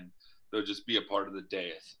then they'll just be a part of the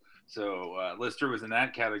dais. So Lister was in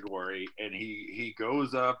that category, and he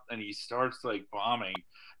goes up and he starts bombing,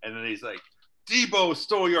 and then he's like, Debo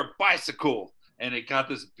stole your bicycle, and it got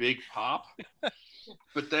this big pop.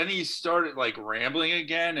 But then he started rambling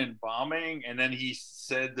again and bombing, and then he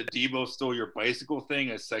said the Debo stole your bicycle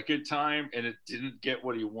thing a second time, and it didn't get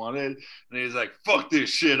what he wanted, and he's like, fuck this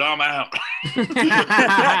shit, I'm out.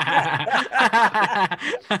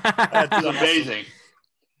 That's amazing.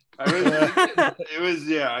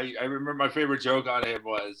 I remember my favorite joke on him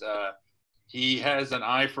was he has an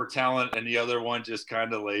eye for talent and the other one just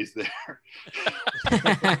kind of lays there.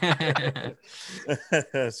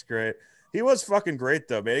 That's great. He was fucking great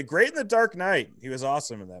though, man. Great in The Dark Knight. He was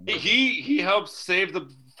awesome in that movie. He helped save the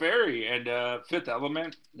ferry and Fifth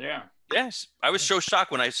Element. Yeah. Yes, I was so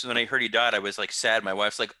shocked when I heard he died. I was sad. My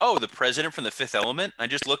wife's like, "Oh, the president from The Fifth Element." I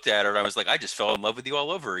just looked at her and I was like, "I just fell in love with you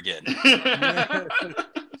all over again."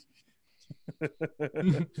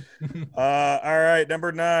 All right,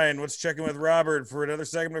 number 9. Let's check in with Robert for another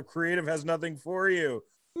segment of Creative Has Nothing for You.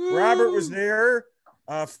 Robert was there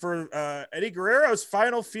for Eddie Guerrero's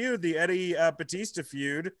final feud, the Eddie Batista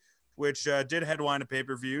feud, which did headline a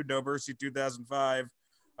pay-per-view, No Mercy 2005.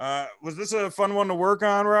 Was this a fun one to work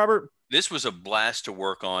on, Robert? This was a blast to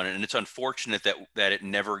work on, and it's unfortunate that it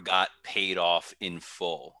never got paid off in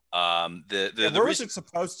full. Where was it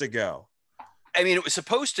supposed to go? I mean, it was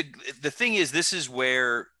supposed to. The thing is, this is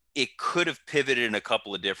where it could have pivoted in a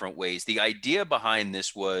couple of different ways. The idea behind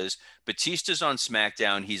this was Batista's on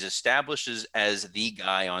SmackDown. He's established as the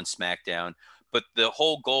guy on SmackDown, but the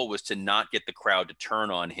whole goal was to not get the crowd to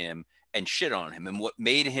turn on him and shit on him. And what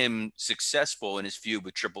made him successful in his feud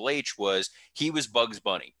with Triple H was he was Bugs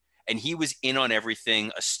Bunny. And he was in on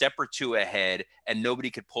everything, a step or two ahead, and nobody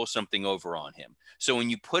could pull something over on him. So when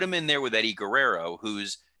you put him in there with Eddie Guerrero,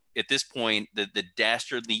 who's at this point the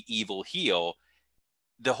dastardly evil heel,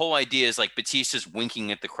 the whole idea is like Batista's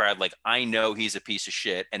winking at the crowd like, I know he's a piece of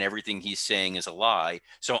shit and everything he's saying is a lie,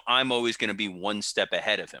 so I'm always going to be one step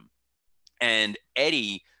ahead of him. And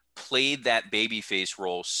Eddie played that babyface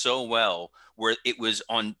role so well, where it was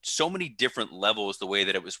on so many different levels the way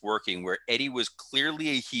that it was working, where Eddie was clearly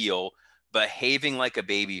a heel, behaving like a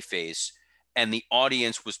babyface, and the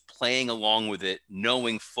audience was playing along with it,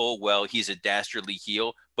 knowing full well he's a dastardly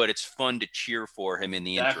heel, but it's fun to cheer for him in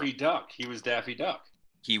the Daffy Duck. He was Daffy Duck.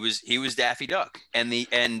 He was Daffy Duck. And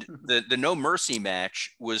the No Mercy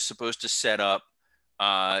match was supposed to set up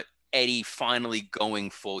Eddie finally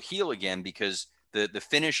going full heel again, because the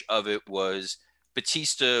finish of it was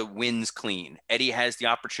Batista wins clean. Eddie has the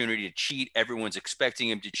opportunity to cheat. Everyone's expecting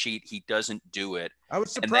him to cheat. He doesn't do it. I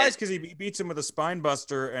was surprised because he beats him with a spine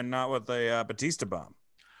buster and not with a Batista bomb.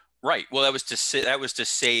 Right. Well, that was to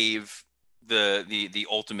save the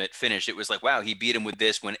ultimate finish. It was like, wow, he beat him with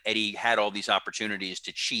this when Eddie had all these opportunities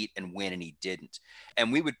to cheat and win, and he didn't.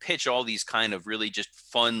 And we would pitch all these kind of really just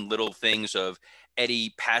fun little things of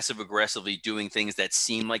Eddie passive aggressively doing things that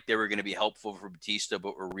seemed like they were going to be helpful for Batista,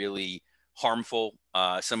 but were really harmful.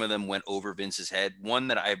 Some of them went over Vince's head. One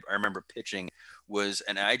that I remember pitching was,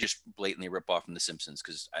 and I just blatantly rip off from The Simpsons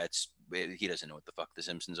because he doesn't know what the fuck The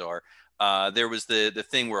Simpsons are. There was the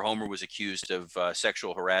thing where Homer was accused of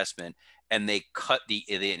sexual harassment, and they cut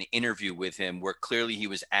an interview with him where clearly he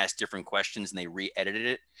was asked different questions and they re-edited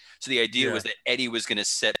it. So the idea was that Eddie was going to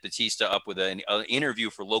set Batista up with an interview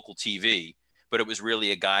for local TV, but it was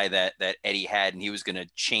really a guy that Eddie had, and he was going to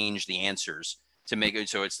change the answers to make it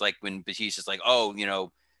so it's like when Batista's like, oh,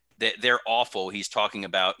 they're awful. He's talking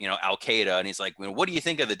about, Al Qaeda, and he's like, what do you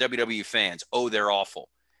think of the WWE fans? Oh, they're awful.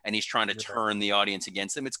 And he's trying to turn the audience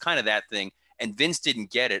against them. It's kind of that thing. And Vince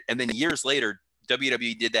didn't get it. And then years later,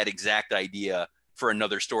 WWE did that exact idea for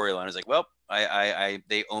another storyline. I was like, well,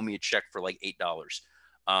 they owe me a check for like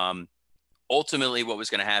 $8. Ultimately, what was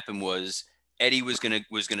going to happen was Eddie was going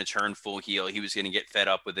to turn full heel. He was going to get fed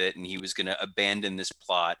up with it, and he was going to abandon this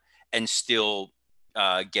plot and still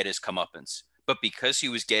get his comeuppance. But because he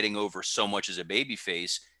was getting over so much as a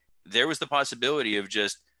babyface, there was the possibility of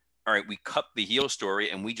just, all right, we cut the heel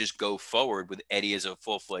story and we just go forward with Eddie as a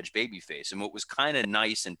full-fledged babyface. And what was kind of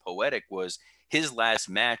nice and poetic was his last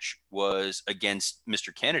match was against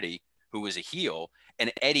Mr. Kennedy, who was a heel.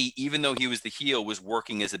 And Eddie, even though he was the heel, was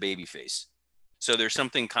working as a babyface. So there's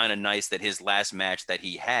something kind of nice that his last match that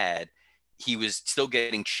he had, he was still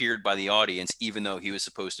getting cheered by the audience, even though he was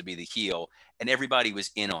supposed to be the heel, and everybody was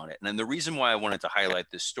in on it. And the reason why I wanted to highlight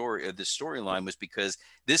this storyline was because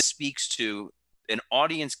this speaks to an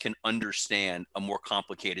audience can understand a more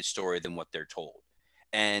complicated story than what they're told.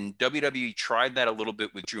 And WWE tried that a little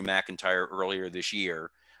bit with Drew McIntyre earlier this year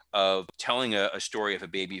of telling a story of a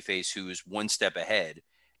babyface who's one step ahead.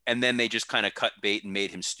 And then they just kind of cut bait and made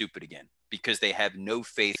him stupid again because they have no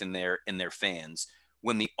faith in their fans,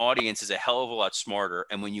 when the audience is a hell of a lot smarter.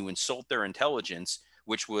 And when you insult their intelligence,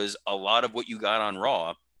 which was a lot of what you got on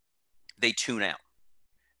Raw, they tune out.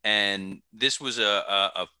 And this was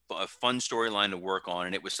a fun storyline to work on,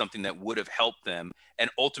 and it was something that would have helped them. And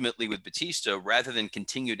ultimately with Batista, rather than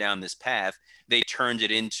continue down this path, they turned it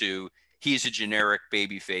into, he's a generic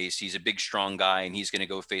babyface, he's a big strong guy, and he's going to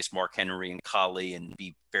go face Mark Henry and Khali and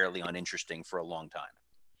be fairly uninteresting for a long time.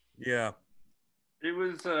 Yeah. It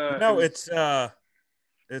was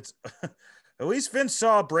it's at least Vince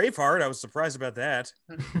saw Braveheart. I was surprised about that.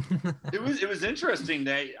 It was interesting.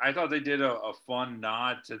 I thought they did a fun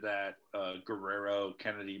nod to that Guerrero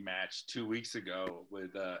Kennedy match 2 weeks ago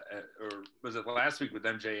with or was it last week with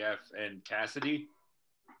MJF and Cassidy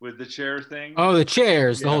with the chair thing? Oh, the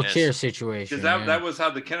chairs, the whole chair situation. Because that was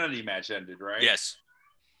how the Kennedy match ended, right? Yes.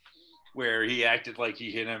 where he acted like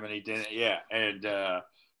he hit him and he didn't. Yeah, and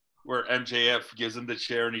where MJF gives him the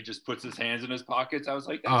chair and he just puts his hands in his pockets. I was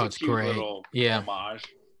like, that's a cute great. little homage.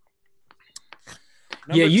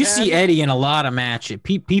 Yeah, you 10. see Eddie in a lot of matches.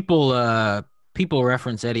 People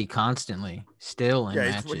reference Eddie constantly still in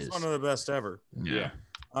matches. He's one of the best ever. Yeah.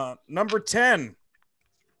 Number 10.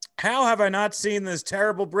 How have I not seen this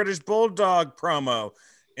terrible British Bulldog promo?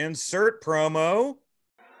 Insert promo.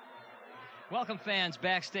 Welcome, fans,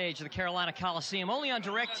 backstage at the Carolina Coliseum, only on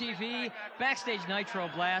DirecTV, Backstage Nitro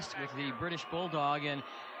Blast with the British Bulldog. And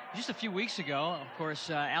just a few weeks ago, of course,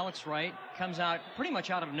 Alex Wright comes out pretty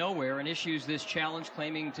much out of nowhere and issues this challenge,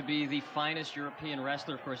 claiming to be the finest European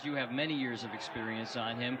wrestler. Of course, you have many years of experience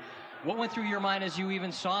on him. What went through your mind as you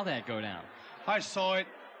even saw that go down? I saw it,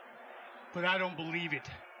 but I don't believe it.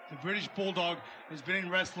 The British Bulldog has been in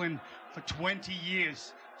wrestling for 20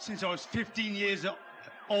 years, since I was 15 years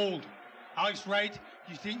old. Alex Wright,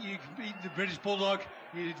 you think you can beat the British Bulldog?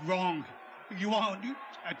 You're wrong. If you want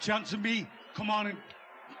a chance of me, come on and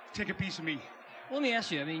take a piece of me. Well, let me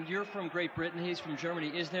ask you, I mean, you're from Great Britain, he's from Germany.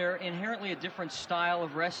 Is there inherently a different style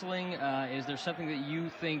of wrestling? Is there something that you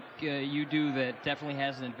think you do that definitely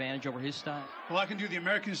has an advantage over his style? Well, I can do the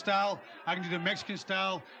American style, I can do the Mexican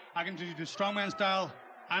style, I can do the strongman style,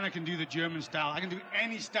 and I can do the German style. I can do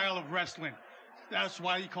any style of wrestling. That's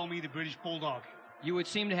why you call me the British Bulldog. You would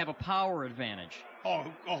seem to have a power advantage. Oh,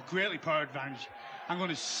 greatly power advantage. I'm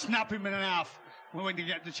going to snap him in half when we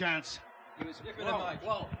get the chance.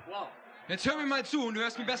 Wow. Jetzt hör mir mal zu und du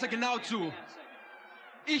hörst mir besser genau zu.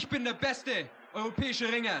 Ich bin der beste europäische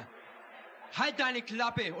Ringer. Halt deine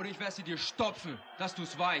Klappe oder ich werde sie dir stopfen, dass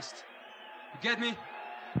du's weißt. You get me?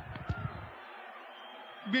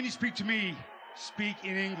 When you speak to me, speak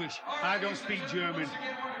in English. I don't speak German,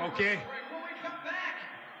 okay?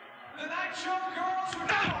 The Night Show girls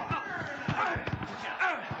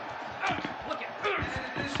Look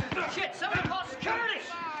at shit, somebody call security!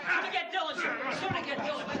 Somebody get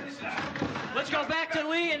Dillinger! Let's go back to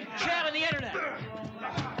Lee and chat on the internet.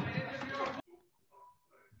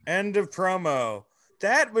 End of promo.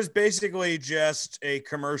 That was basically just a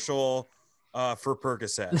commercial for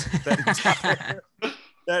Percocet.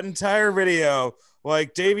 That entire video,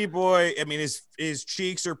 like Davey Boy, I mean, his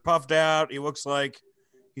cheeks are puffed out. He looks like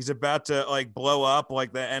he's about to like blow up,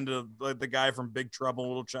 like the end of like the guy from Big Trouble in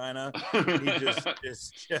Little China. He just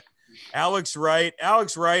is. Alex Wright,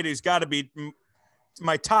 who's got to be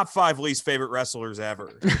my top 5 least favorite wrestlers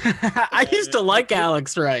ever. I used to like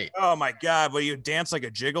Alex Wright. Oh my God, but you dance like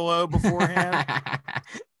a gigolo beforehand.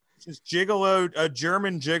 Just gigolo, a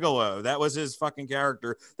German gigolo. That was his fucking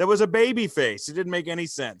character. That was a baby face. It didn't make any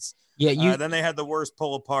sense. Yeah, then they had the worst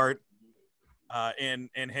pull apart in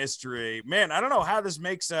history. Man, I don't know how this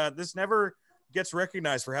makes this never gets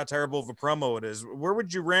recognized for how terrible of a promo it is. Where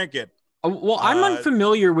would you rank it? Well, I'm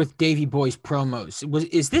unfamiliar with Davey Boy's promos.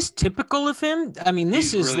 Is this typical of him? I mean,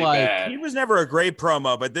 this is really like bad. He was never a great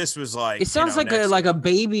promo, but this was like it sounds like a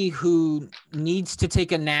baby who needs to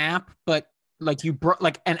take a nap, but like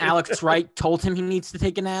and Alex Wright told him he needs to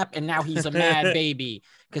take a nap, and now he's a mad baby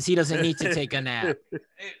because he doesn't need to take a nap.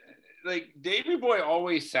 Like Davey Boy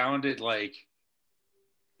always sounded like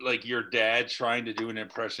your dad trying to do an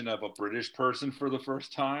impression of a British person for the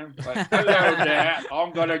first time. Like, hello, Dad,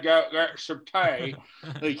 I'm gonna go get some tea.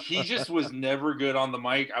 Like he just was never good on the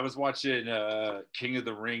mic. I was watching King of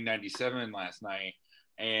the Ring '97 last night,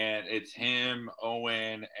 and it's him,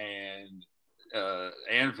 Owen, and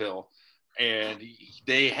Anvil. And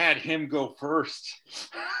they had him go first,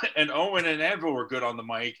 and Owen and Anvil were good on the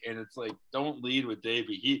mic. And it's like, don't lead with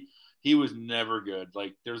Davey. He was never good.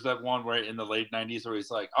 Like there's that one right in the late 90s where he's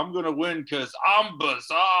like, I'm gonna win because I'm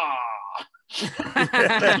bizarre.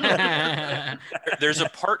 There's a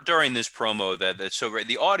part during this promo that's so great.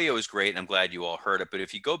 The audio is great, and I'm glad you all heard it. But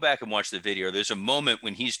if you go back and watch the video, there's a moment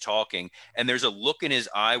when he's talking, and there's a look in his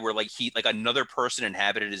eye where like another person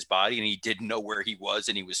inhabited his body, and he didn't know where he was,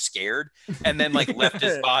 and he was scared, and then like left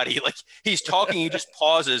his body. Like he's talking, he just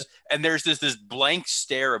pauses, and there's this blank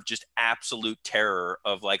stare of just absolute terror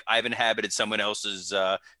of like I've inhabited someone else's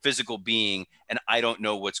physical being, and I don't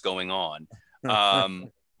know what's going on.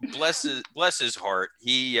 Bless his heart.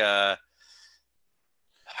 He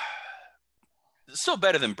still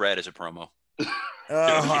better than Brett as a promo.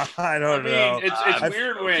 I don't know. It's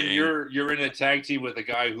weird when you're in a tag team with a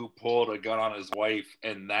guy who pulled a gun on his wife,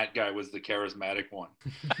 and that guy was the charismatic one.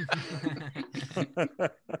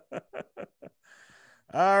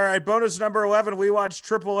 All right, bonus number 11. We watched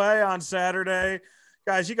AAA on Saturday.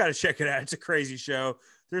 Guys, you got to check it out. It's a crazy show.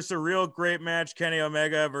 There's a real great match, Kenny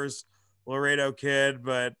Omega versus Laredo Kid,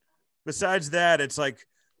 but besides that, it's like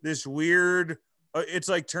this weird it's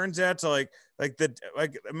like turns out to like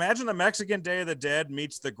imagine the Mexican Day of the Dead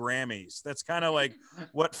meets the Grammys. That's kind of like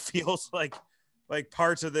what feels like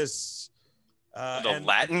parts of this.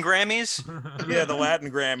 Latin Grammys. Yeah, the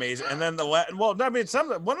Latin Grammys, and then the Latin. Well, I mean,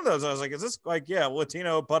 one of those I was like, is this like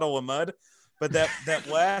Latino puddle of mud? But that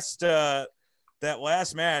last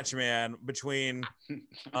match, man, between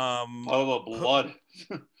puddle of blood.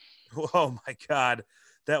 Oh my God.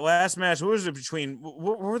 That last match, what was it between?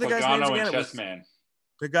 What were the guys' names again?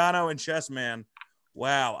 Pagano and Chessman.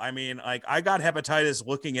 Wow. I mean, like, I got hepatitis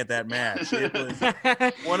looking at that match. It was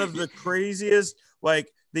one of the craziest.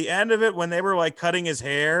 Like, the end of it when they were like cutting his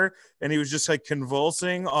hair and he was just like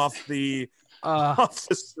convulsing off the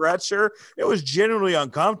stretcher. It was genuinely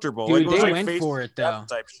uncomfortable. Dude, like, they went for it though.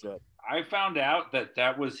 Type shit. I found out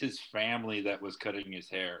that was his family that was cutting his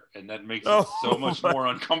hair, and that makes it so much more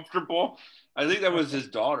uncomfortable. I think that was his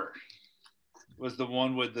daughter. Was the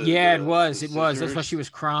one with the it was. That's why she was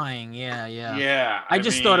crying. Yeah. I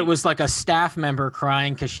just thought it was like a staff member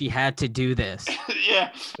crying because she had to do this.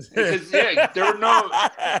 Because there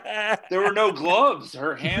were no gloves.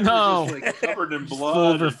 Her hands were just like covered in blood.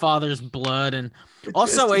 Full of her father's blood, and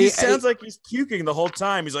also he sounds like he's puking the whole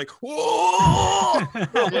time. He's like, whoa.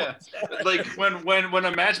 Yeah, like when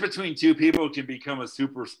a match between two people can become a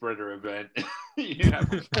super spreader event.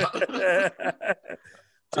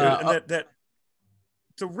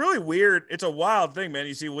 It's a really weird, it's a wild thing, man.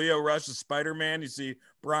 You see Leo Rush as Spider-Man. You see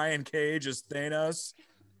Brian Cage as Thanos.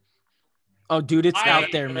 Oh, dude, it's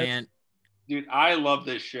out there, man. Dude, I love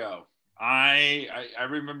this show. I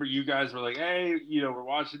remember you guys were like, hey, we're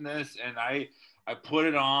watching this, and I put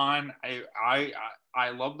it on. I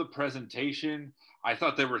love the presentation. I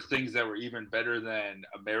thought there were things that were even better than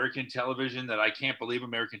American television that I can't believe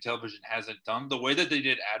American television hasn't done. The way that they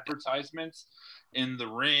did advertisements in the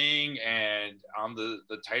ring and on the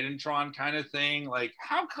Titantron kind of thing. Like,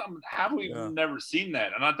 how come have we never seen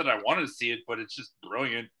that? And not that I want to see it, but it's just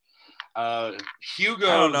brilliant. Hugo,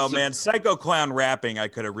 I don't know, man. Psycho Clown rapping I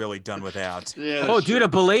could have really done without. Dude, a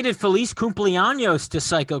belated Feliz Cumpleaños to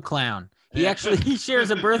Psycho Clown. He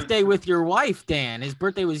shares a birthday with your wife, Dan. His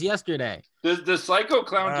birthday was yesterday. Does Psycho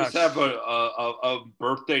Clown just have a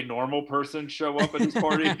birthday normal person show up at his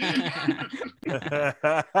party? but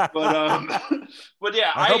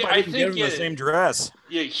yeah, I hope I didn't give him the same dress.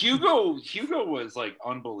 Yeah, Hugo was like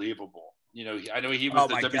unbelievable. I know he was.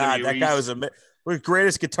 Oh my God, that guy was the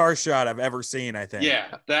greatest guitar shot I've ever seen. I think.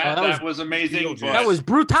 Yeah, that was amazing. That was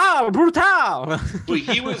brutal. But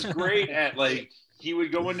he was great at he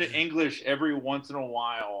would go into English every once in a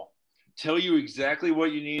while, tell you exactly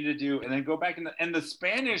what you need to do, and then go back and the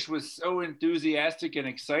Spanish was so enthusiastic and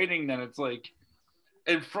exciting that it's like,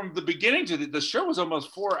 and from the beginning to the show was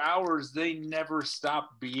almost 4 hours. They never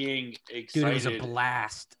stopped being excited. Dude, it was a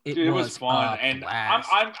blast. It was fun, and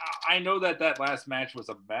I know that last match was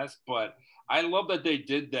a mess, but I love that they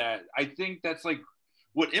did that. I think that's like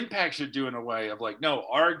what Impact should do in a way of like, no,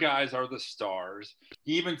 our guys are the stars.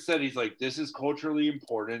 He even said, he's like, this is culturally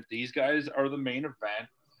important. These guys are the main event.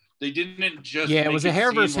 They didn't just it was a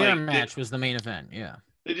hair versus hair match was the main event. Yeah.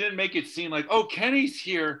 They didn't make it seem like, oh, Kenny's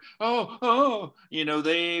here. Oh,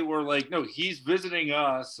 they were like, no, he's visiting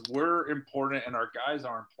us. We're important and our guys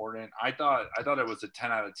are important. I thought it was a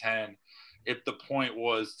 10 out of 10 if the point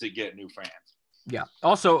was to get new fans. Yeah.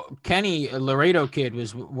 Also, Kenny Laredo Kid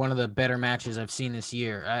was one of the better matches I've seen this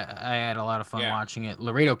year. I had a lot of fun watching it.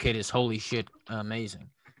 Laredo Kid is holy shit amazing.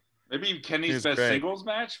 Maybe Kenny's best singles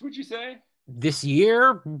match, would you say? This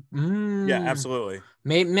year? Yeah, absolutely.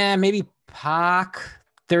 Maybe Pac,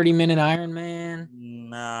 30-minute Iron Man.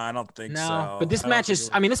 Nah, I don't think so. But this match is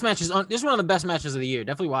one of the best matches of the year.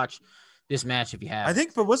 Definitely watch this match if you have. I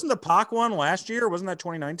think, but wasn't the Pac one last year? Wasn't that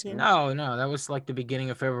 2019? No, that was like the beginning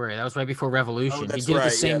of February. That was right before Revolution. He did it the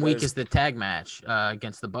same week as the tag match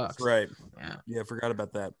against the Bucks. That's right. Yeah, forgot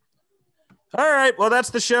about that. All right, well, that's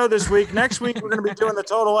the show this week. Next week, we're going to be doing the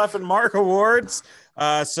Total F and Mark Awards.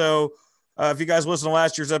 So if you guys listen to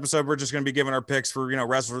last year's episode, we're just going to be giving our picks for,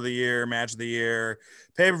 Wrestler of the Year, Match of the Year,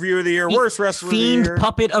 Pay-Per-View of the Year, Worst Wrestler of the Year. Fiend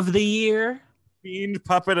Puppet of the Year. Fiend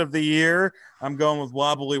Puppet of the Year. I'm going with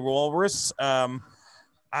Wobbly Walrus. How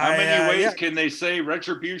many ways can they say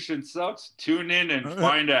Retribution sucks? Tune in and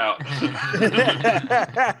find out.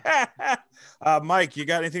 Mike, you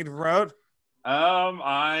got anything to promote?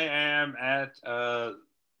 I am at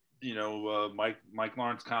Mike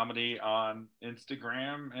Lawrence Comedy on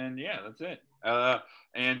Instagram, and that's it.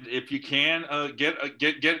 And if you can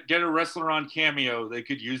get a wrestler on Cameo, they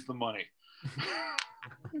could use the money.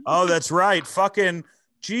 Oh, that's right. Fucking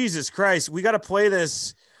Jesus Christ. We got to play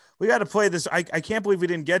this we got to play this. I can't believe we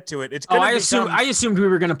didn't get to it. It's I assumed we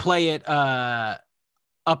were going to play it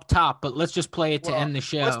up top, but let's just play it to end the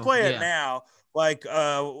show. Let's play it now. Like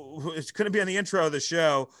it's going to be on the intro of the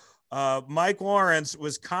show. Mike Lawrence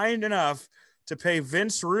was kind enough to pay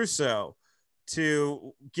Vince Russo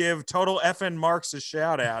to give Total effing Marks a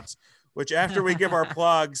shout out, which after we give our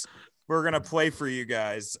plugs, we're going to play for you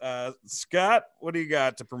guys. Scott, what do you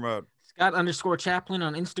got to promote? Scott_Chaplin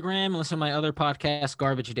on Instagram. And listen to my other podcast,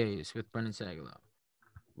 Garbage Days with Brendan Sagalow.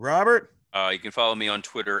 Robert? You can follow me on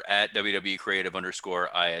Twitter at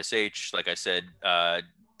WWCreative_ISH. Like I said,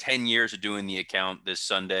 10 years of doing the account this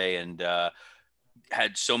Sunday, and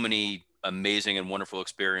had so many amazing and wonderful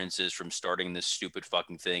experiences from starting this stupid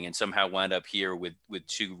fucking thing, and somehow wound up here with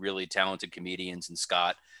two really talented comedians and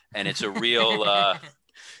Scott. And it's a real,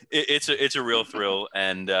 it's a real thrill,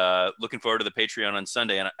 and looking forward to the Patreon on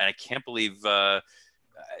Sunday. And I can't believe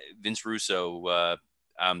Vince Russo,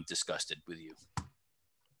 I'm disgusted with you.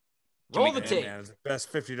 Roll the tape. Man, it's the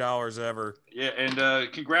best $50 ever. Yeah,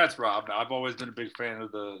 and congrats, Rob. I've always been a big fan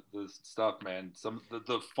of the stuff, man. Some of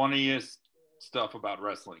the funniest stuff about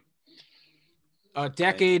wrestling. A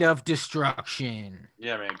decade of destruction.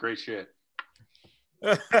 Yeah, man, great shit.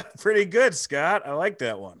 Pretty good, Scott. I like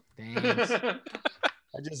that one. Thanks.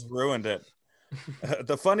 I just ruined it.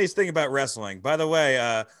 The funniest thing about wrestling, by the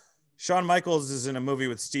way, Shawn Michaels is in a movie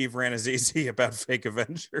with Steve Ranazzisi about fake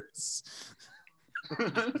Avengers.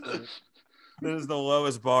 This is the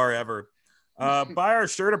lowest bar ever. Buy our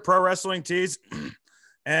shirt at Pro Wrestling Tees.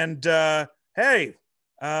 And hey,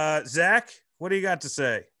 Zach, what do you got to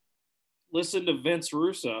say? Listen to Vince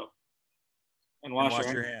Russo and wash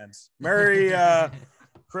your hands. Merry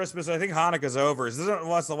Christmas. I think Hanukkah's over.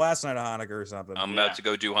 What's the last night of Hanukkah or something? I'm about to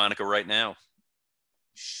go do Hanukkah right now.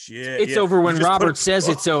 Shit. It's over when Robert says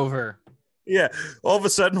it's over. Yeah. All of a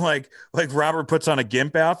sudden, like Robert puts on a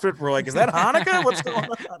gimp outfit. We're like, is that Hanukkah? What's going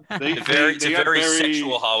on? It's a very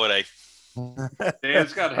sexual holiday. Dan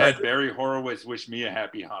Scott had Barry Horowitz wish me a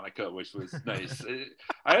happy Hanukkah, which was nice.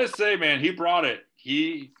 I gotta say, man, he brought it.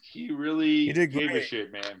 He really did gave great. a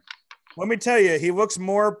shit, man. Let me tell you, he looks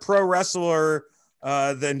more pro wrestler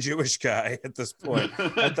than Jewish guy at this point.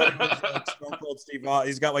 I thought he was like Stone Cold Steve.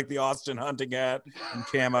 He's got like the Austin hunting hat and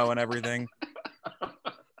camo and everything.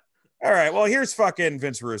 All right, well, here's fucking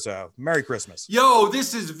Vince Russo. Merry Christmas. Yo,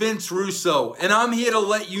 this is Vince Russo, and I'm here to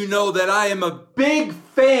let you know that I am a big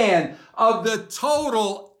fan of the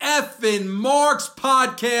Total Effin' Marks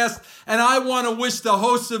podcast, and I want to wish the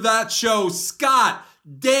hosts of that show, Scott,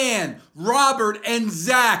 Dan, Robert, and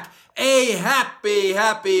Zach, a happy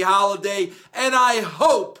holiday, and I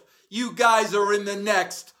hope you guys are in the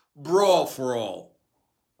next Brawl for All.